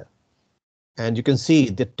together. And you can see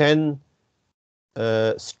the 10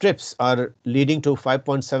 strips are leading to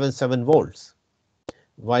 5.77 volts,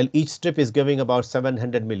 while each strip is giving about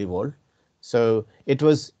 700 millivolt. So it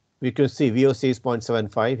was, we could see VOC is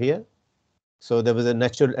 0.75 here. So there was a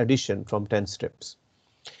natural addition from 10 strips.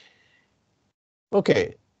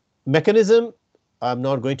 Okay, mechanism, I'm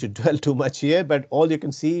not going to dwell too much here, but all you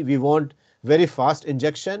can see, we want very fast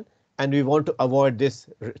injection, and we want to avoid this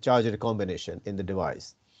charge recombination in the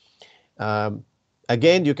device.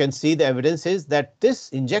 Again, you can see the evidence is that this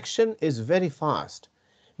injection is very fast,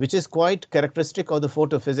 which is quite characteristic of the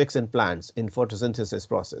photophysics in plants in photosynthesis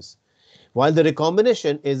process, while the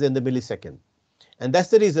recombination is in the millisecond. And that's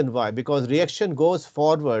the reason why, because reaction goes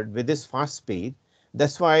forward with this fast speed.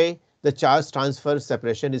 That's why the charge transfer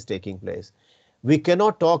separation is taking place. We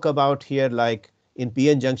cannot talk about here like in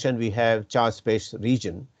p-n junction we have charge space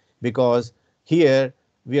region, because here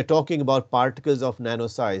we are talking about particles of nano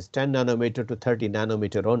size, 10 nanometer to 30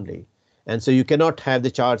 nanometer only. And so you cannot have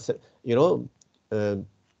the charge,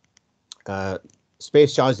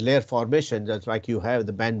 space charge layer formation just like you have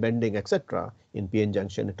the band bending, etc. in p-n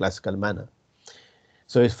junction in classical manner.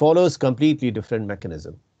 So it follows completely different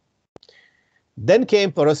mechanism. Then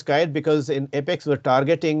came perovskite, because in Apex we're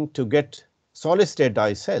targeting to get solid state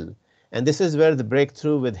dye cell. And this is where the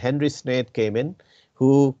breakthrough with Henry Snaith came in,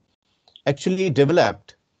 who actually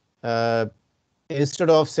developed, instead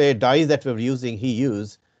of say dyes that we were using, he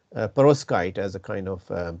used perovskite as a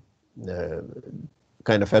uh,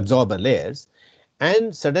 kind of absorber layers,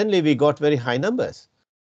 and suddenly we got very high numbers.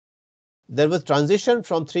 There was transition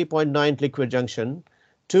from 3.9 liquid junction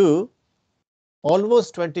to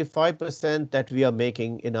almost 25% that we are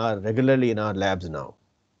making in our regularly in our labs now.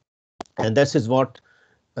 And this is what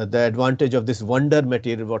the advantage of this wonder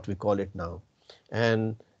material, what we call it now.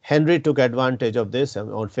 And Henry took advantage of this.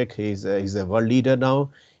 And on FIC, he's a world leader now.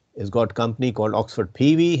 He's got a company called Oxford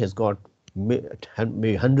PV. He's got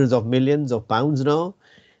hundreds of millions of pounds now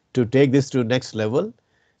to take this to next level.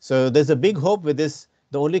 So there's a big hope with this.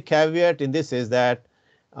 The only caveat in this is that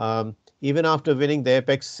even after winning the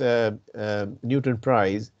Apex Newton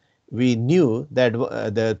Prize, we knew that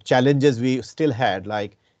the challenges we still had,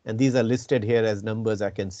 like, and these are listed here as numbers I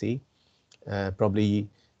can see. Probably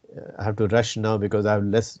I have to rush now because I have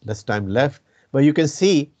less time left. But you can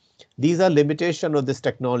see these are limitation of this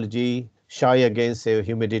technology, shy against say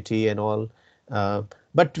humidity and all.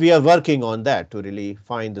 But we are working on that to really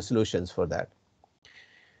find the solutions for that.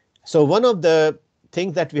 So one of the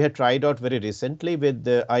things that we had tried out very recently with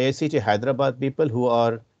the IICT Hyderabad people who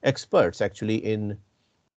are experts actually in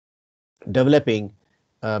developing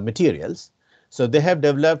materials. So they have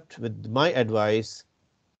developed, with my advice,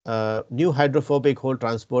 new hydrophobic hole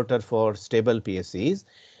transporter for stable PSCs.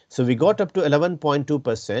 So we got up to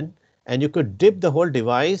 11.2%, and you could dip the whole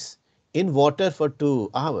device in water for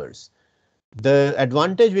 2 hours. The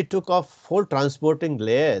advantage we took of whole transporting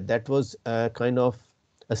layer, that was kind of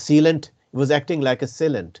a sealant, it was acting like a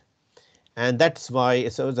sealant. And that's why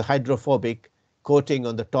it was a hydrophobic coating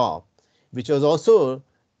on the top, which was also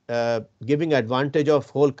giving advantage of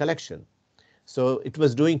whole collection. So it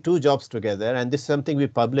was doing two jobs together, and this is something we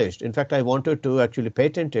published. In fact, I wanted to actually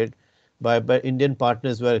patent it, but Indian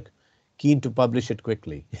partners were keen to publish it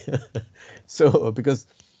quickly. So because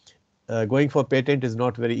going for patent is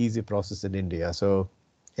not very easy process in India. So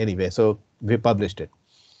anyway, so we published it.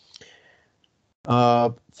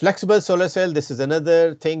 Flexible solar cell, this is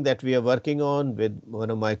another thing that we are working on with one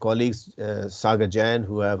of my colleagues, Sagar Jain,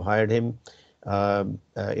 who have hired him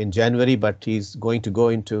in January, but he's going to go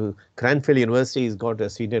into Cranfield University. He's got a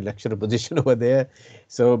senior lecturer position over there.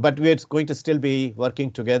 So, but we're going to still be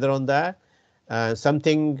working together on that.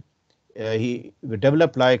 Something we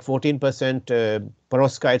developed like 14%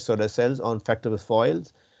 perovskite solar cells on factory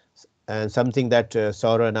foils, and something that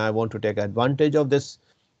Saura and I want to take advantage of this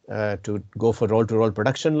to go for roll-to-roll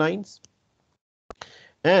production lines.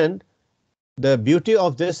 And the beauty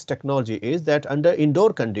of this technology is that under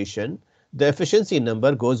indoor condition, the efficiency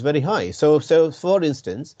number goes very high. So for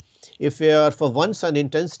instance, if we are for 1 sun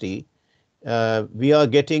intensity, we are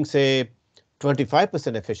getting say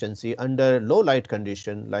 25% efficiency under low light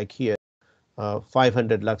condition, like here,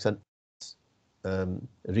 500 lux and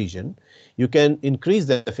region. You can increase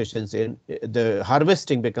the efficiency, and the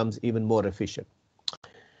harvesting becomes even more efficient.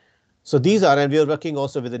 So these are, and we are working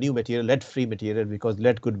also with a new material, lead-free material, because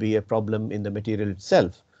lead could be a problem in the material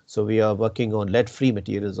itself. So we are working on lead-free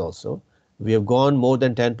materials also. We have gone more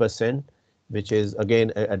than 10%, which is again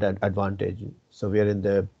an advantage. So we are in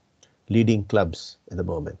the leading clubs at the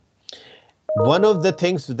moment. One of the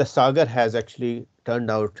things the Sagar has actually turned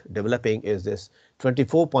out developing is this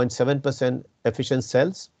 24.7% efficient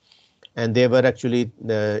cells, and they were actually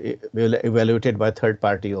evaluated by third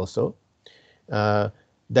party also.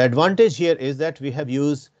 The advantage here is that we have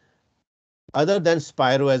used, other than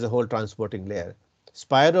Spiro as a whole transporting layer,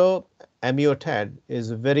 Spiro amyotad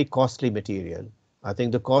is a very costly material. I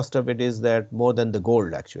think the cost of it is that more than the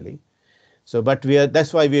gold actually. So, but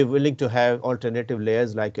that's why we are willing to have alternative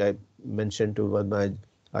layers, like I mentioned to one of my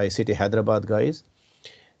IICT Hyderabad guys.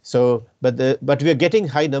 So, but we are getting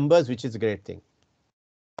high numbers, which is a great thing.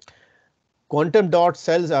 Quantum dot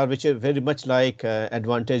cells are, which are very much like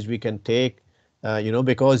advantage we can take.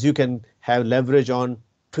 Because you can have leverage on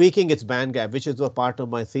tweaking its band gap, which is a part of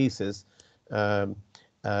my thesis,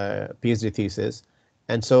 PhD thesis.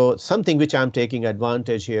 And so something which I'm taking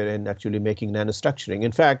advantage here in actually making nanostructuring.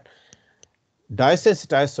 In fact,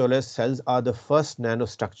 dye-sensitized solar cells are the first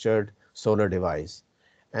nanostructured solar device.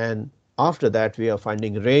 And after that, we are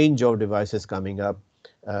finding range of devices coming up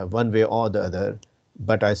one way or the other.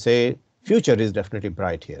 But I say future is definitely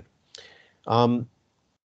bright here.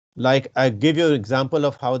 Like I give you an example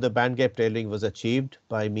of how the band gap tailoring was achieved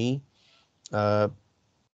by me,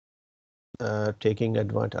 taking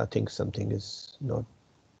advantage. I think something is not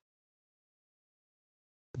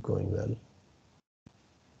going well.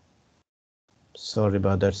 Sorry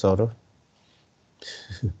about that, Saurav.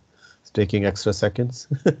 It's taking extra seconds.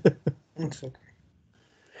 It's okay.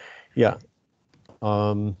 Yeah.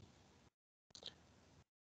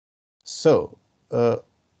 So I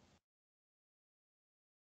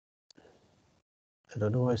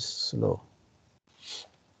don't know why it's slow.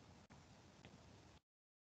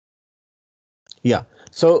 Yeah.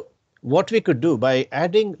 So what we could do by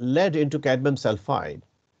adding lead into cadmium sulfide,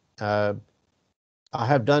 I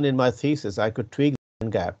have done in my thesis, I could tweak the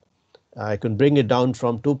band gap. I could bring it down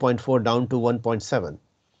from 2.4 down to 1.7,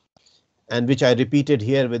 and which I repeated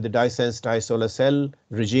here with the dye-sensitized solar cell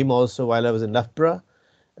regime also while I was in Loughborough.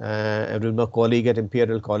 And with my colleague at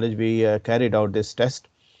Imperial College, we carried out this test,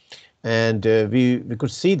 and we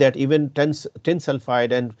could see that even tin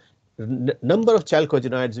sulfide and number of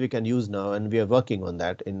chalcogenides we can use now, and we are working on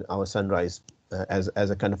that in our Sunrise as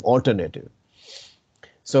a kind of alternative.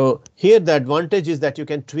 So here the advantage is that you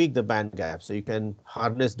can tweak the band gap, so you can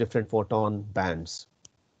harness different photon bands.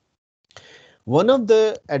 One of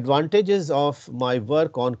the advantages of my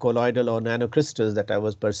work on colloidal or nanocrystals that I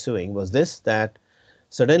was pursuing was this, that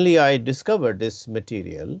suddenly I discovered this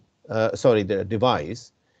material, the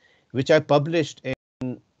device, which I published in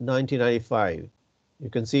 1995. You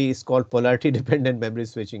can see it's called polarity dependent memory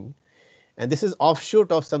switching. And this is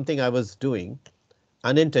offshoot of something I was doing,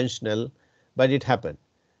 unintentional, but it happened.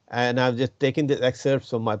 And I've just taken the excerpts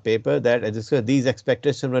from my paper that these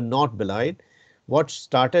expectations were not belied. What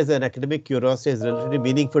started as an academic curiosity is a relatively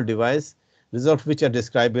meaningful device, results of which are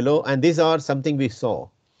described below. And these are something we saw.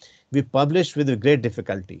 We published with great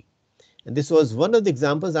difficulty. And this was one of the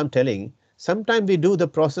examples I'm telling. Sometimes we do the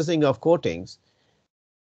processing of coatings.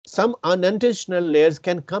 Some unintentional layers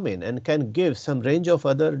can come in and can give some range of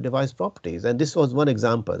other device properties. And this was one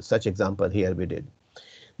example, such example here we did.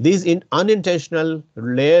 These unintentional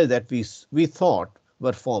layers that we thought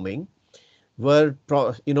were forming were,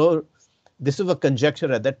 this was a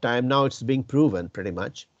conjecture at that time. Now it's being proven pretty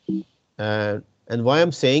much. And why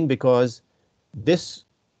I'm saying, because this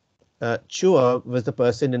Chua was the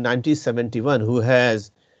person in 1971 who has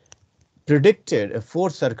predicted a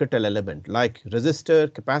fourth circuital element like resistor,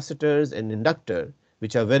 capacitors, and inductor,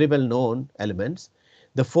 which are very well known elements.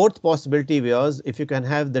 The fourth possibility was, if you can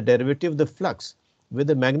have the derivative of the flux with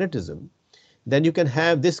the magnetism, then you can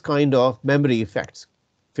have this kind of memory effects,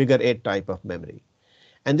 figure 8 type of memory.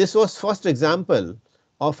 And this was first example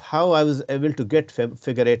of how I was able to get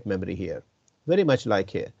figure 8 memory here, very much like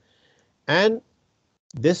here. And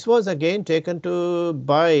this was again taken to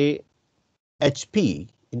by HP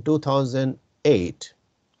in 2008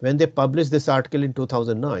 when they published this article in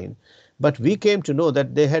 2009. But we came to know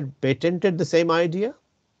that they had patented the same idea,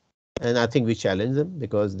 and I think we challenged them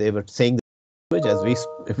because they were saying the language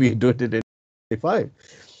as we do it in 25.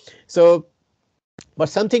 So, but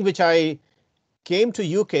something which I came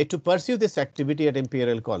to UK to pursue this activity at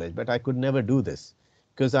Imperial College, but I could never do this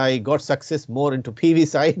because I got success more into PV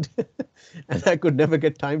side and I could never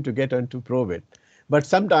get time to get onto probe it. But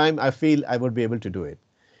sometime I feel I would be able to do it.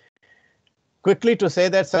 Quickly to say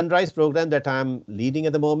that Sunrise program that I'm leading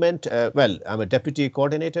at the moment, well, I'm a deputy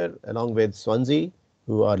coordinator along with Swansea,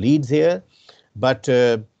 who are leads here. But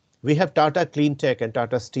we have Tata Clean Tech and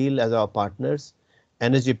Tata Steel as our partners,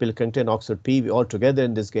 Energy Pilkington, Oxford P, we all together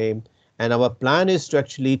in this game. And our plan is to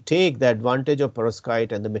actually take the advantage of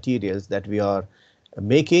perovskite and the materials that we are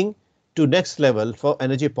making to next level for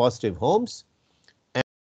energy positive homes. And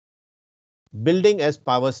building as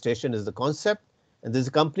power station is the concept. And there's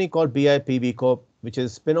a company called BIPV Corp, which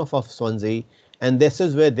is a spin-off of Swansea. And this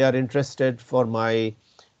is where they are interested for my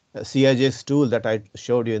CIJS tool that I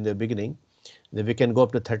showed you in the beginning. That we can go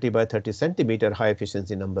up to 30 by 30 centimeter high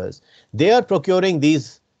efficiency numbers. They are procuring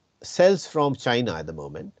these cells from China at the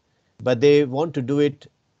moment, but they want to do it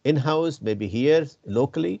in-house, maybe here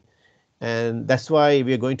locally. And that's why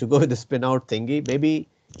we are going to go with the spin-out thingy. Maybe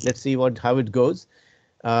let's see how it goes.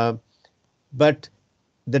 But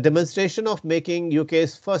the demonstration of making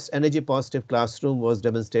UK's first energy positive classroom was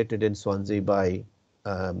demonstrated in Swansea by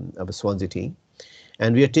our Swansea team.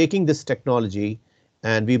 And we are taking this technology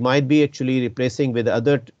and we might be actually replacing with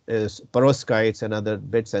other perovskites and other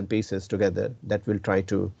bits and pieces together that will try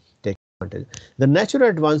to take advantage. The natural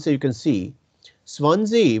advance you can see,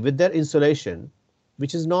 Swansea with their insulation,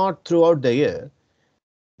 which is not throughout the year,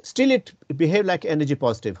 still it behaved like energy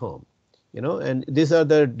positive home, and these are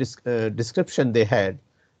the description they had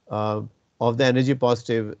of the energy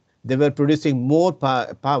positive. They were producing more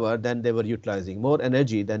power than they were utilizing, more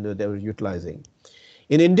energy than they were utilizing.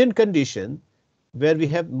 In Indian condition, where we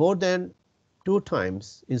have more than 2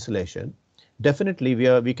 times insulation, definitely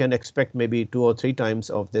we can expect maybe 2 or 3 times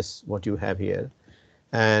of this what you have here,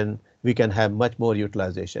 and we can have much more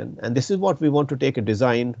utilization. And this is what we want to take a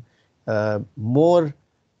design more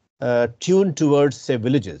tuned towards, say,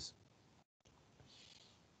 villages.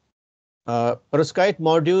 Perovskite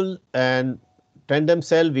module and tandem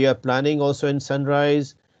cell, we are planning also in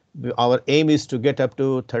Sunrise. Our aim is to get up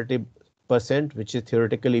to 30%, which is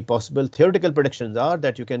theoretically possible. Theoretical predictions are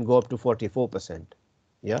that you can go up to 44%.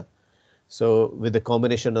 Yeah. So with the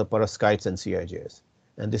combination of perovskites and CIJs,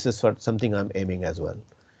 and this is for something I'm aiming as well.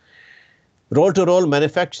 Roll to roll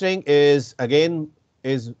manufacturing is again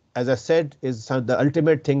is, as I said, is the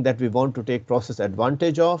ultimate thing that we want to take process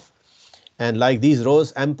advantage of. And like these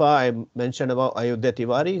rolls, AMPA, I mentioned about Ayodhya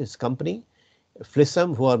Tiwari, his company,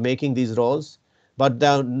 Flism, who are making these rolls, but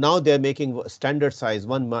now they're making standard size,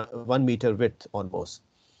 1 meter width almost,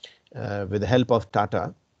 with the help of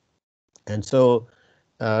Tata. And so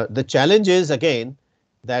the challenge is again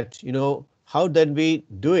that, you know, how then we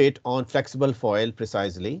do it on flexible foil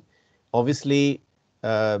precisely. Obviously,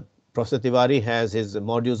 Professor Tiwari has his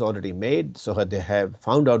modules already made, so they have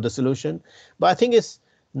found out the solution. But I think it's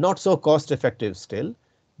not so cost effective still.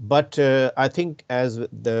 But I think as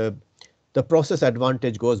the process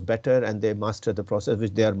advantage goes better and they master the process,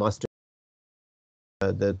 which they are mastering.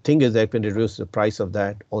 The thing is they can reduce the price of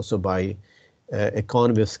that also by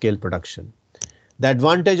economy of scale production. The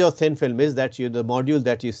advantage of thin film is that the module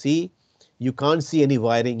that you see, you can't see any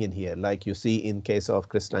wiring in here like you see in case of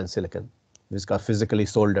crystalline silicon, which got physically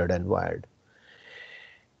soldered and wired.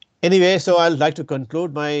 Anyway, so I'd like to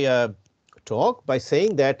conclude my talk by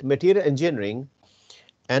saying that material engineering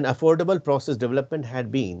and affordable process development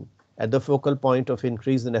had been at the focal point of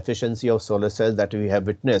increase in efficiency of solar cells that we have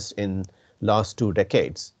witnessed in last 2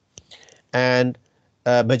 decades. And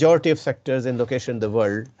majority of sectors and location in the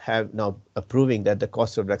world have now proving that the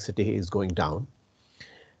cost of electricity is going down.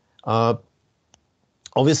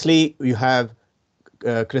 Obviously, you have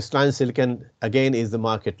crystalline silicon again is the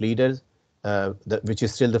market leader, which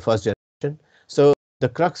is still the first generation. So the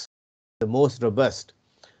crux, the most robust.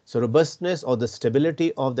 So robustness or the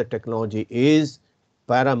stability of the technology is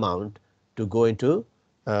paramount to go into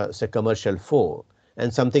say commercial 4,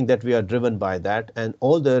 and something that we are driven by that, and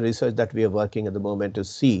all the research that we are working at the moment to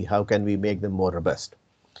see how can we make them more robust,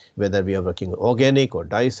 whether we are working organic or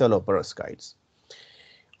diesel or perovskites.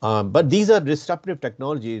 But these are disruptive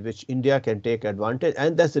technologies which India can take advantage,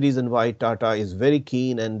 and that's the reason why Tata is very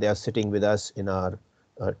keen and they are sitting with us in our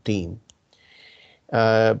team.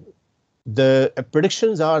 The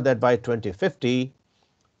predictions are that by 2050,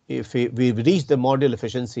 if we reach the module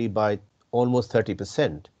efficiency by almost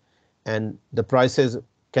 30%, and the prices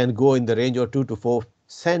can go in the range of 2 to 4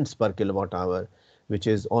 cents per kilowatt hour, which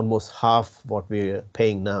is almost half what we are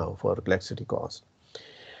paying now for electricity cost.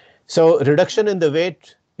 So reduction in the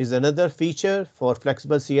weight is another feature for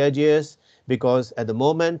flexible CIGS, because at the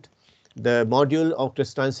moment the module of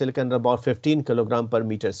crystalline silicon are about 15 kilogram per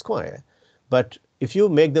meter square. But if you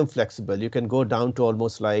make them flexible, you can go down to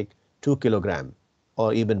almost like 2 kilogram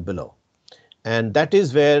or even below. And that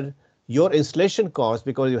is where your installation cost,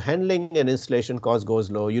 because your handling and installation cost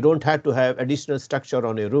goes low, you don't have to have additional structure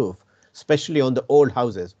on your roof, especially on the old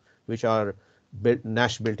houses, which are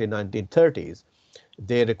Nash built in 1930s.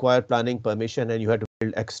 They require planning permission and you have to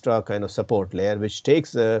build extra kind of support layer, which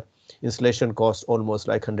takes the installation cost almost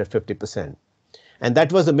like 150%. And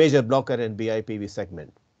that was a major blocker in BIPV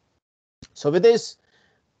segment. So with this,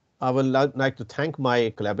 I would like to thank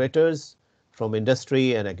my collaborators from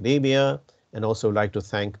industry and academia, and also like to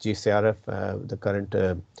thank GCRF, the current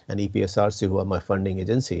and EPSRC, who are my funding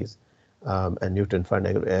agencies, and Newton Fund,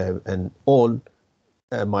 and all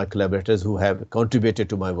my collaborators who have contributed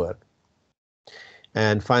to my work.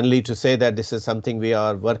 And finally, to say that this is something we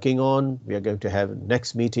are working on. We are going to have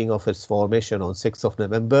next meeting of its formation on 6th of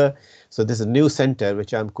November. So this is a new center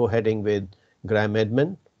which I'm co-heading with Graham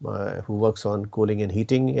Edmond, who works on cooling and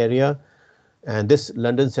heating area. And this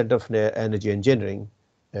London Center of Energy Engineering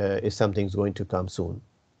is something that's going to come soon.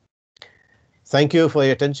 Thank you for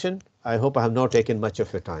your attention. I hope I have not taken much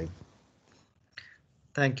of your time.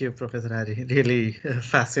 Thank you, Professor Hari. Really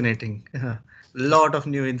fascinating. Lot of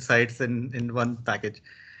new insights in one package.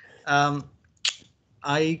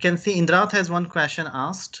 I can see Indrath has one question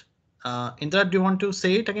asked. Indrath, do you want to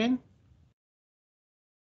say it again?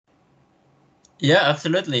 Yeah,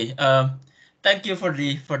 absolutely. Thank you for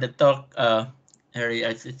the talk, Harry.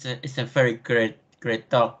 It's a very great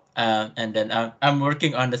talk. And then I'm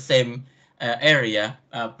working on the same area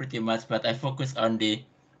pretty much, but I focus on the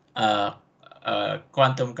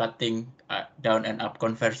quantum cutting down and up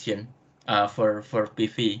conversion for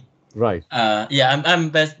PV. Right. Yeah, I'm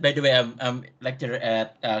best. By the way, I'm lecturer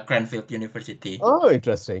at Cranfield University. Oh,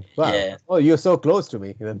 interesting. Wow. Yeah. Oh, you're so close to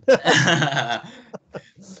me.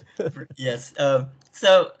 Yes.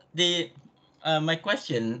 So my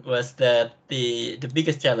question was that the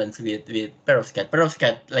biggest challenge with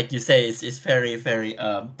perovskite, like you say, is very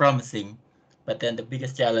promising, but then the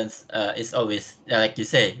biggest challenge is always, like you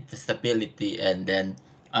say, the stability, and then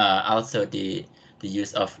also the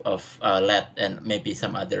use of lead and maybe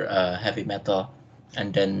some other heavy metal,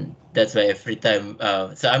 and then that's why every time.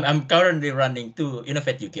 So I'm currently running 2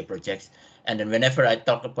 Innovate UK projects, and then whenever I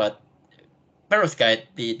talk about perovskite,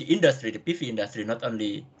 the industry, the PV industry, not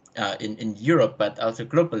only in Europe but also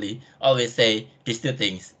globally, always say these two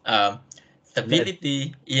things: Lead.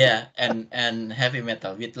 stability, yeah, and heavy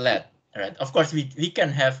metal with lead. Right. Of course, we can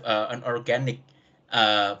have an organic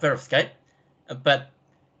perovskite, but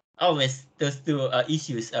always those two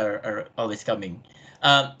issues are always coming.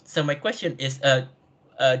 So my question is,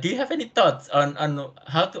 do you have any thoughts on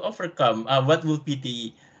how to overcome? What will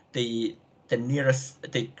be the the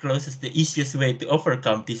nearest, the closest, the easiest way to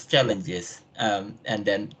overcome these Yeah. challenges? And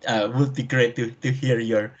then would be great to hear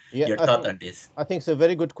Yeah, your thought on this. I think it's a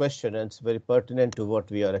very good question, and it's very pertinent to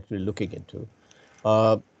what we are actually looking into.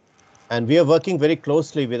 Uh, and we are working very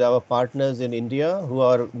closely with our partners in India who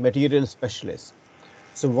are material specialists.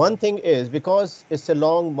 So one thing is, because it's a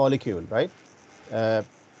long molecule, right? Uh,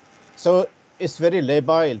 so it's very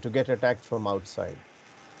labile to get attacked from outside.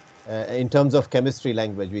 In terms of chemistry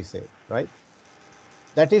language, we say, right?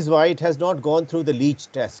 That is why it has not gone through the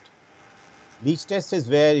leach test. Leach test is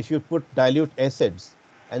where if you put dilute acids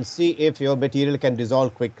and see if your material can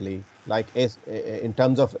dissolve quickly, like in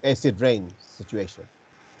terms of acid rain situation,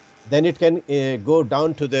 then it can go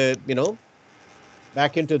down to the,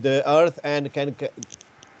 back into the earth and can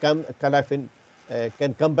come collapse in,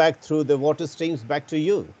 can come back through the water streams back to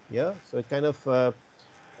you. Yeah, so it kind of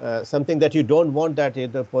something that you don't want, that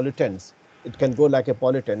the pollutants. It can go like a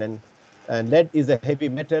pollutant, and lead is a heavy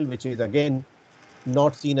metal, which is again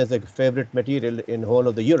not seen as a favorite material in whole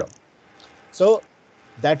of the Europe. So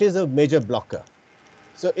that is a major blocker.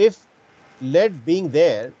 So if lead being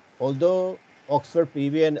there, although Oxford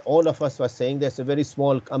PV and all of us were saying there's a very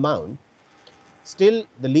small amount, still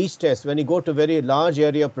the leach test, when you go to very large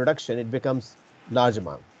area of production, it becomes large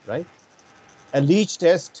amount, right? A leach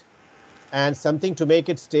test and something to make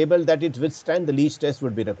it stable that it withstand the leach test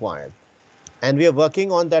would be required. And we are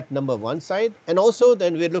working on that, number one side. And also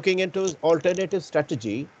then we're looking into alternative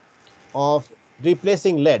strategy of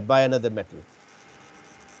replacing lead by another metal.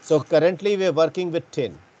 So currently we are working with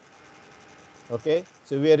tin. Okay,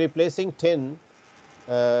 so we are replacing tin,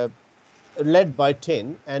 uh, lead by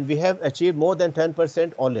tin, and we have achieved more than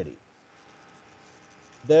 10% already.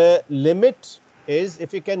 The limit is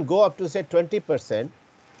if we can go up to say 20%,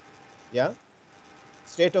 yeah,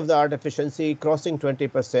 state of the art efficiency crossing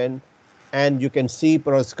 20%, and you can see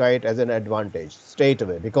perovskite as an advantage straight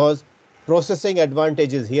away, because processing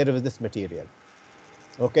advantage is here with this material.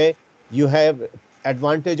 Okay, you have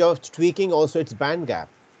advantage of tweaking also its band gap,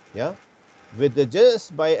 yeah, with the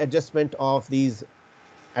just by adjustment of these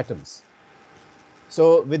atoms.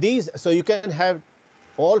 So with these, so you can have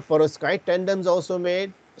all perovskite tandems also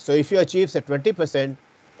made. So if you achieve say 20%,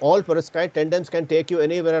 all perovskite tandems can take you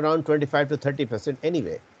anywhere around 25 to 30%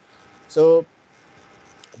 anyway. So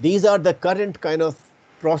these are the current kind of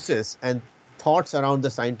process and thoughts around the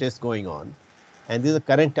scientists going on. And these are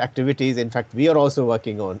current activities. In fact, we are also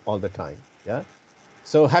working on all the time. Yeah.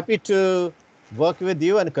 So happy to work with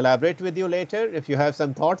you and collaborate with you later if you have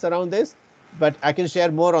some thoughts around this, but I can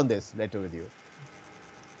share more on this later with you.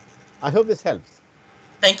 I hope this helps.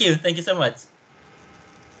 Thank you so much.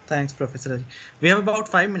 Thanks, Professor Hari. We have about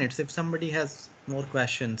 5 minutes. If somebody has more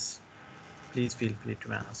questions, please feel free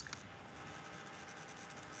to ask.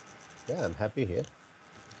 Yeah, I'm happy here.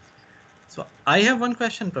 So I have one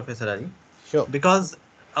question, Professor Hari. Sure. Because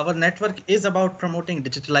our network is about promoting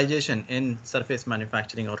digitalization in surface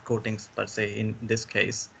manufacturing or coatings per se in this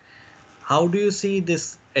case. How do you see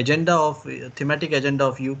this agenda of thematic agenda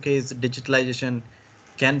of UK's digitalization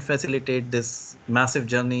can facilitate this massive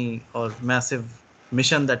journey or massive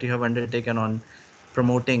mission that you have undertaken on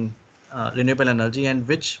promoting renewable energy, and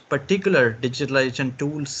which particular digitalization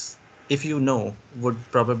tools, if you know, would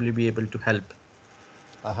probably be able to help?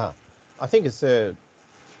 I think it's a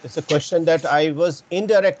question that I was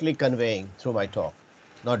indirectly conveying through my talk,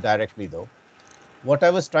 not directly though. What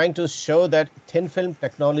I was trying to show that thin film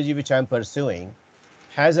technology which I'm pursuing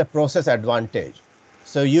has a process advantage.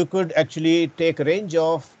 So you could actually take a range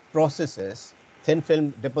of processes, thin film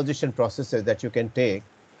deposition processes that you can take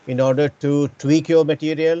in order to tweak your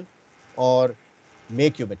material or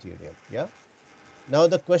make your material. Yeah. Now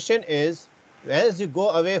the question is, as you go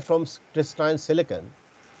away from crystalline silicon,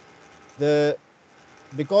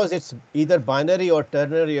 because it's either binary or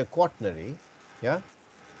ternary or quaternary, yeah,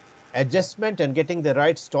 adjustment and getting the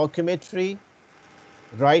right stoichiometry,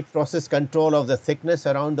 right process control of the thickness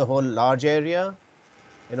around the whole large area,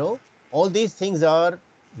 all these things are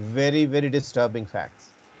very, very disturbing facts.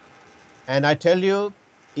 And I tell you,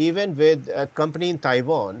 even with a company in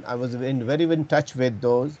Taiwan, I was very in touch with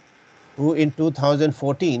those who in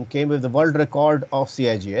 2014 came with the world record of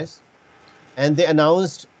CIGS, and they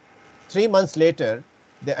announced 3 months later,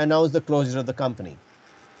 they announced the closure of the company.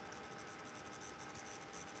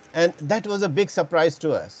 And that was a big surprise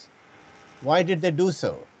to us. Why did they do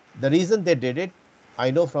so? The reason they did it,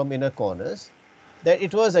 I know from inner corners, that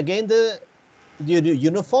it was again the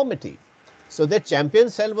uniformity. So the champion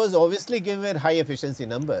cell was obviously given high efficiency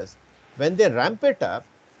numbers. When they ramp it up,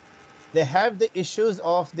 they have the issues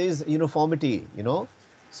of this uniformity,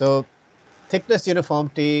 So thickness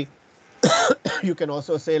uniformity, you can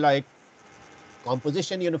also say like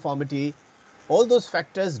composition uniformity, all those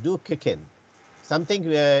factors do kick in. Something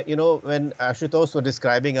where, when Ashutosh was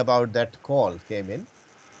describing about that call came in,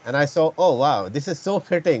 and I saw, oh, wow, this is so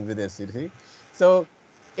fitting with this, you see. So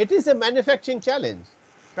it is a manufacturing challenge.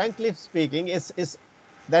 Frankly speaking,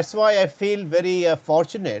 that's why I feel very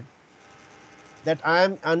fortunate that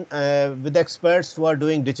I am with experts who are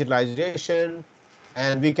doing digitalization,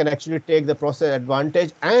 and we can actually take the process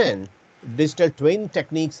advantage and digital twin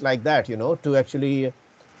techniques like that, to actually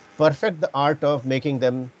perfect the art of making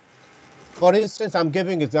them. For instance, I'm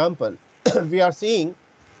giving example. We are seeing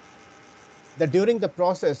that during the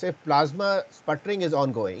process, if plasma sputtering is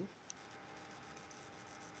ongoing,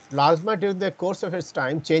 plasma during the course of its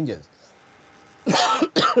time changes.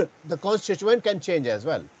 The constituent can change as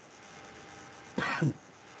well.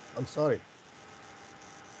 I'm sorry.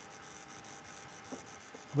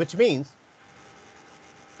 Which means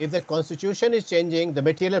if the constitution is changing, the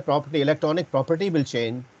material property, electronic property will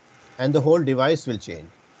change, and the whole device will change.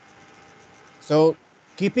 So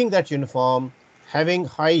keeping that uniform, having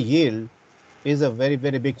high yield is a very,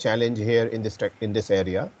 very big challenge here in this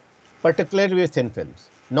area, particularly with thin films,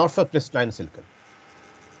 not for crystalline silicon,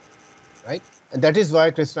 right? And that is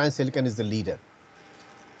why crystalline silicon is the leader.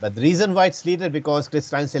 But the reason why it's leader because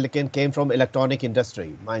crystalline silicon came from electronic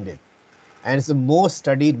industry, mind it, and it's the most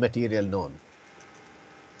studied material known.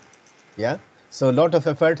 Yeah. So a lot of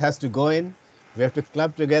effort has to go in. We have to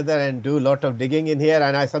club together and do a lot of digging in here.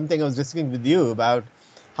 And something I was discussing with you about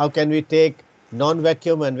how can we take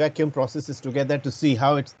non-vacuum and vacuum processes together to see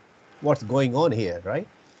what's going on here, right?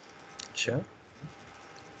 Sure.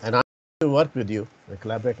 And I to work with you, we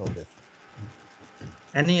collaborate on this.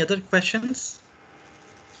 Any other questions?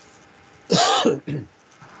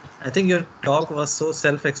 I think your talk was so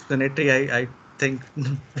self-explanatory. I think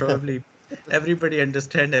probably everybody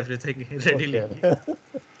understand everything readily. Okay.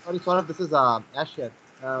 Sorry, Saurabh, this is Ash here.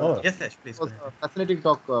 Yes, Ash, please. It was a fascinating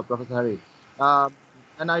talk, Professor Hari.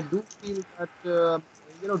 And I do feel that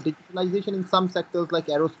digitalization in some sectors like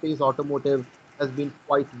aerospace, automotive has been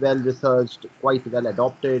quite well researched, quite well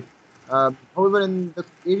adopted. However, in the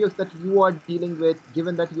areas that you are dealing with,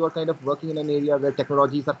 given that you are kind of working in an area where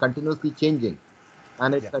technologies are continuously changing,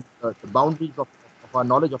 and it's at the boundaries of our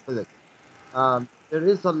knowledge of physics, there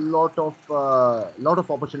is a lot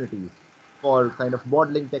of opportunities for kind of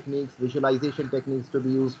modeling techniques, visualization techniques to be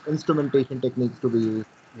used, instrumentation techniques to be used.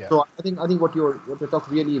 Yeah. So I think what your talk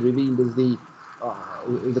really revealed is the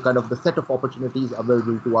kind of the set of opportunities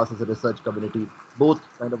available to us as a research community, both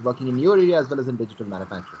kind of working in your area as well as in digital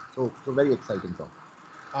manufacturing. So very exciting talk.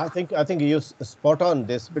 I think you spot on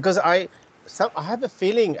this because I have a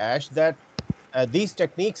feeling, Ash, that these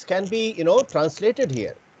techniques can be translated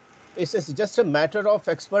here. It's just a matter of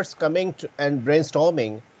experts coming and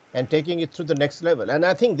brainstorming and taking it through the next level. And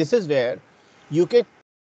I think this is where you can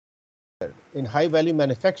in high value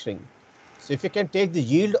manufacturing. So if you can take the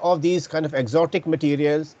yield of these kind of exotic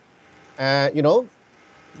materials,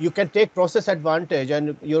 you can take process advantage,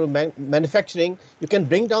 and your manufacturing, you can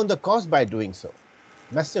bring down the cost by doing so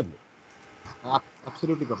massively.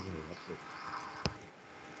 Absolutely, Professor. Absolutely.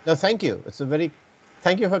 No, thank you.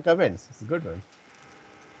 Thank you for comments. It's a good one.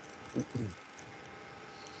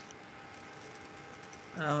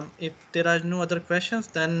 If there are no other questions,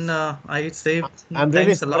 then I say I'm really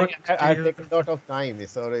thanks a lot. sorry. I've taken a lot of time.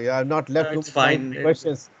 Sorry, I've not left It's fine.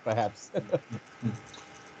 questions, perhaps.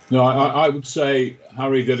 No, I would say,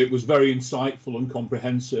 Harry, that it was very insightful and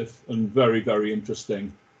comprehensive and very, very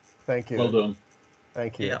interesting. Thank you. Well done.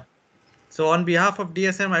 Thank you. Yeah. So on behalf of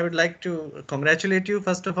DSM, I would like to congratulate you,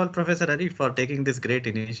 first of all, Professor Hari, for taking this great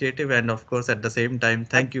initiative. And of course, at the same time,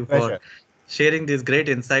 thank you for sharing these great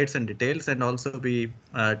insights and details, and also be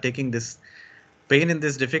taking this pain in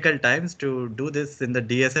these difficult times to do this in the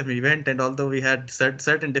DSM event. And although we had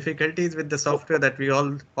certain difficulties with the software that we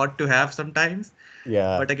all ought to have sometimes,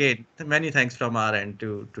 Yeah. but again, many thanks from our end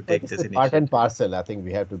to take this It's part and initiative. parcel. I think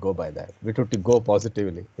we have to go by that. We have to go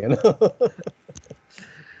positively, you know.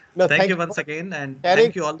 No, Thank you for once again, and sharing.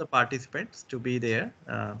 thank you all the participants to be there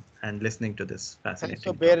and listening to this Thanks for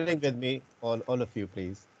fascinating bearing with me, all of you,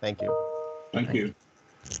 please. Thank you. Thank you.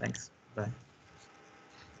 Thanks. Bye.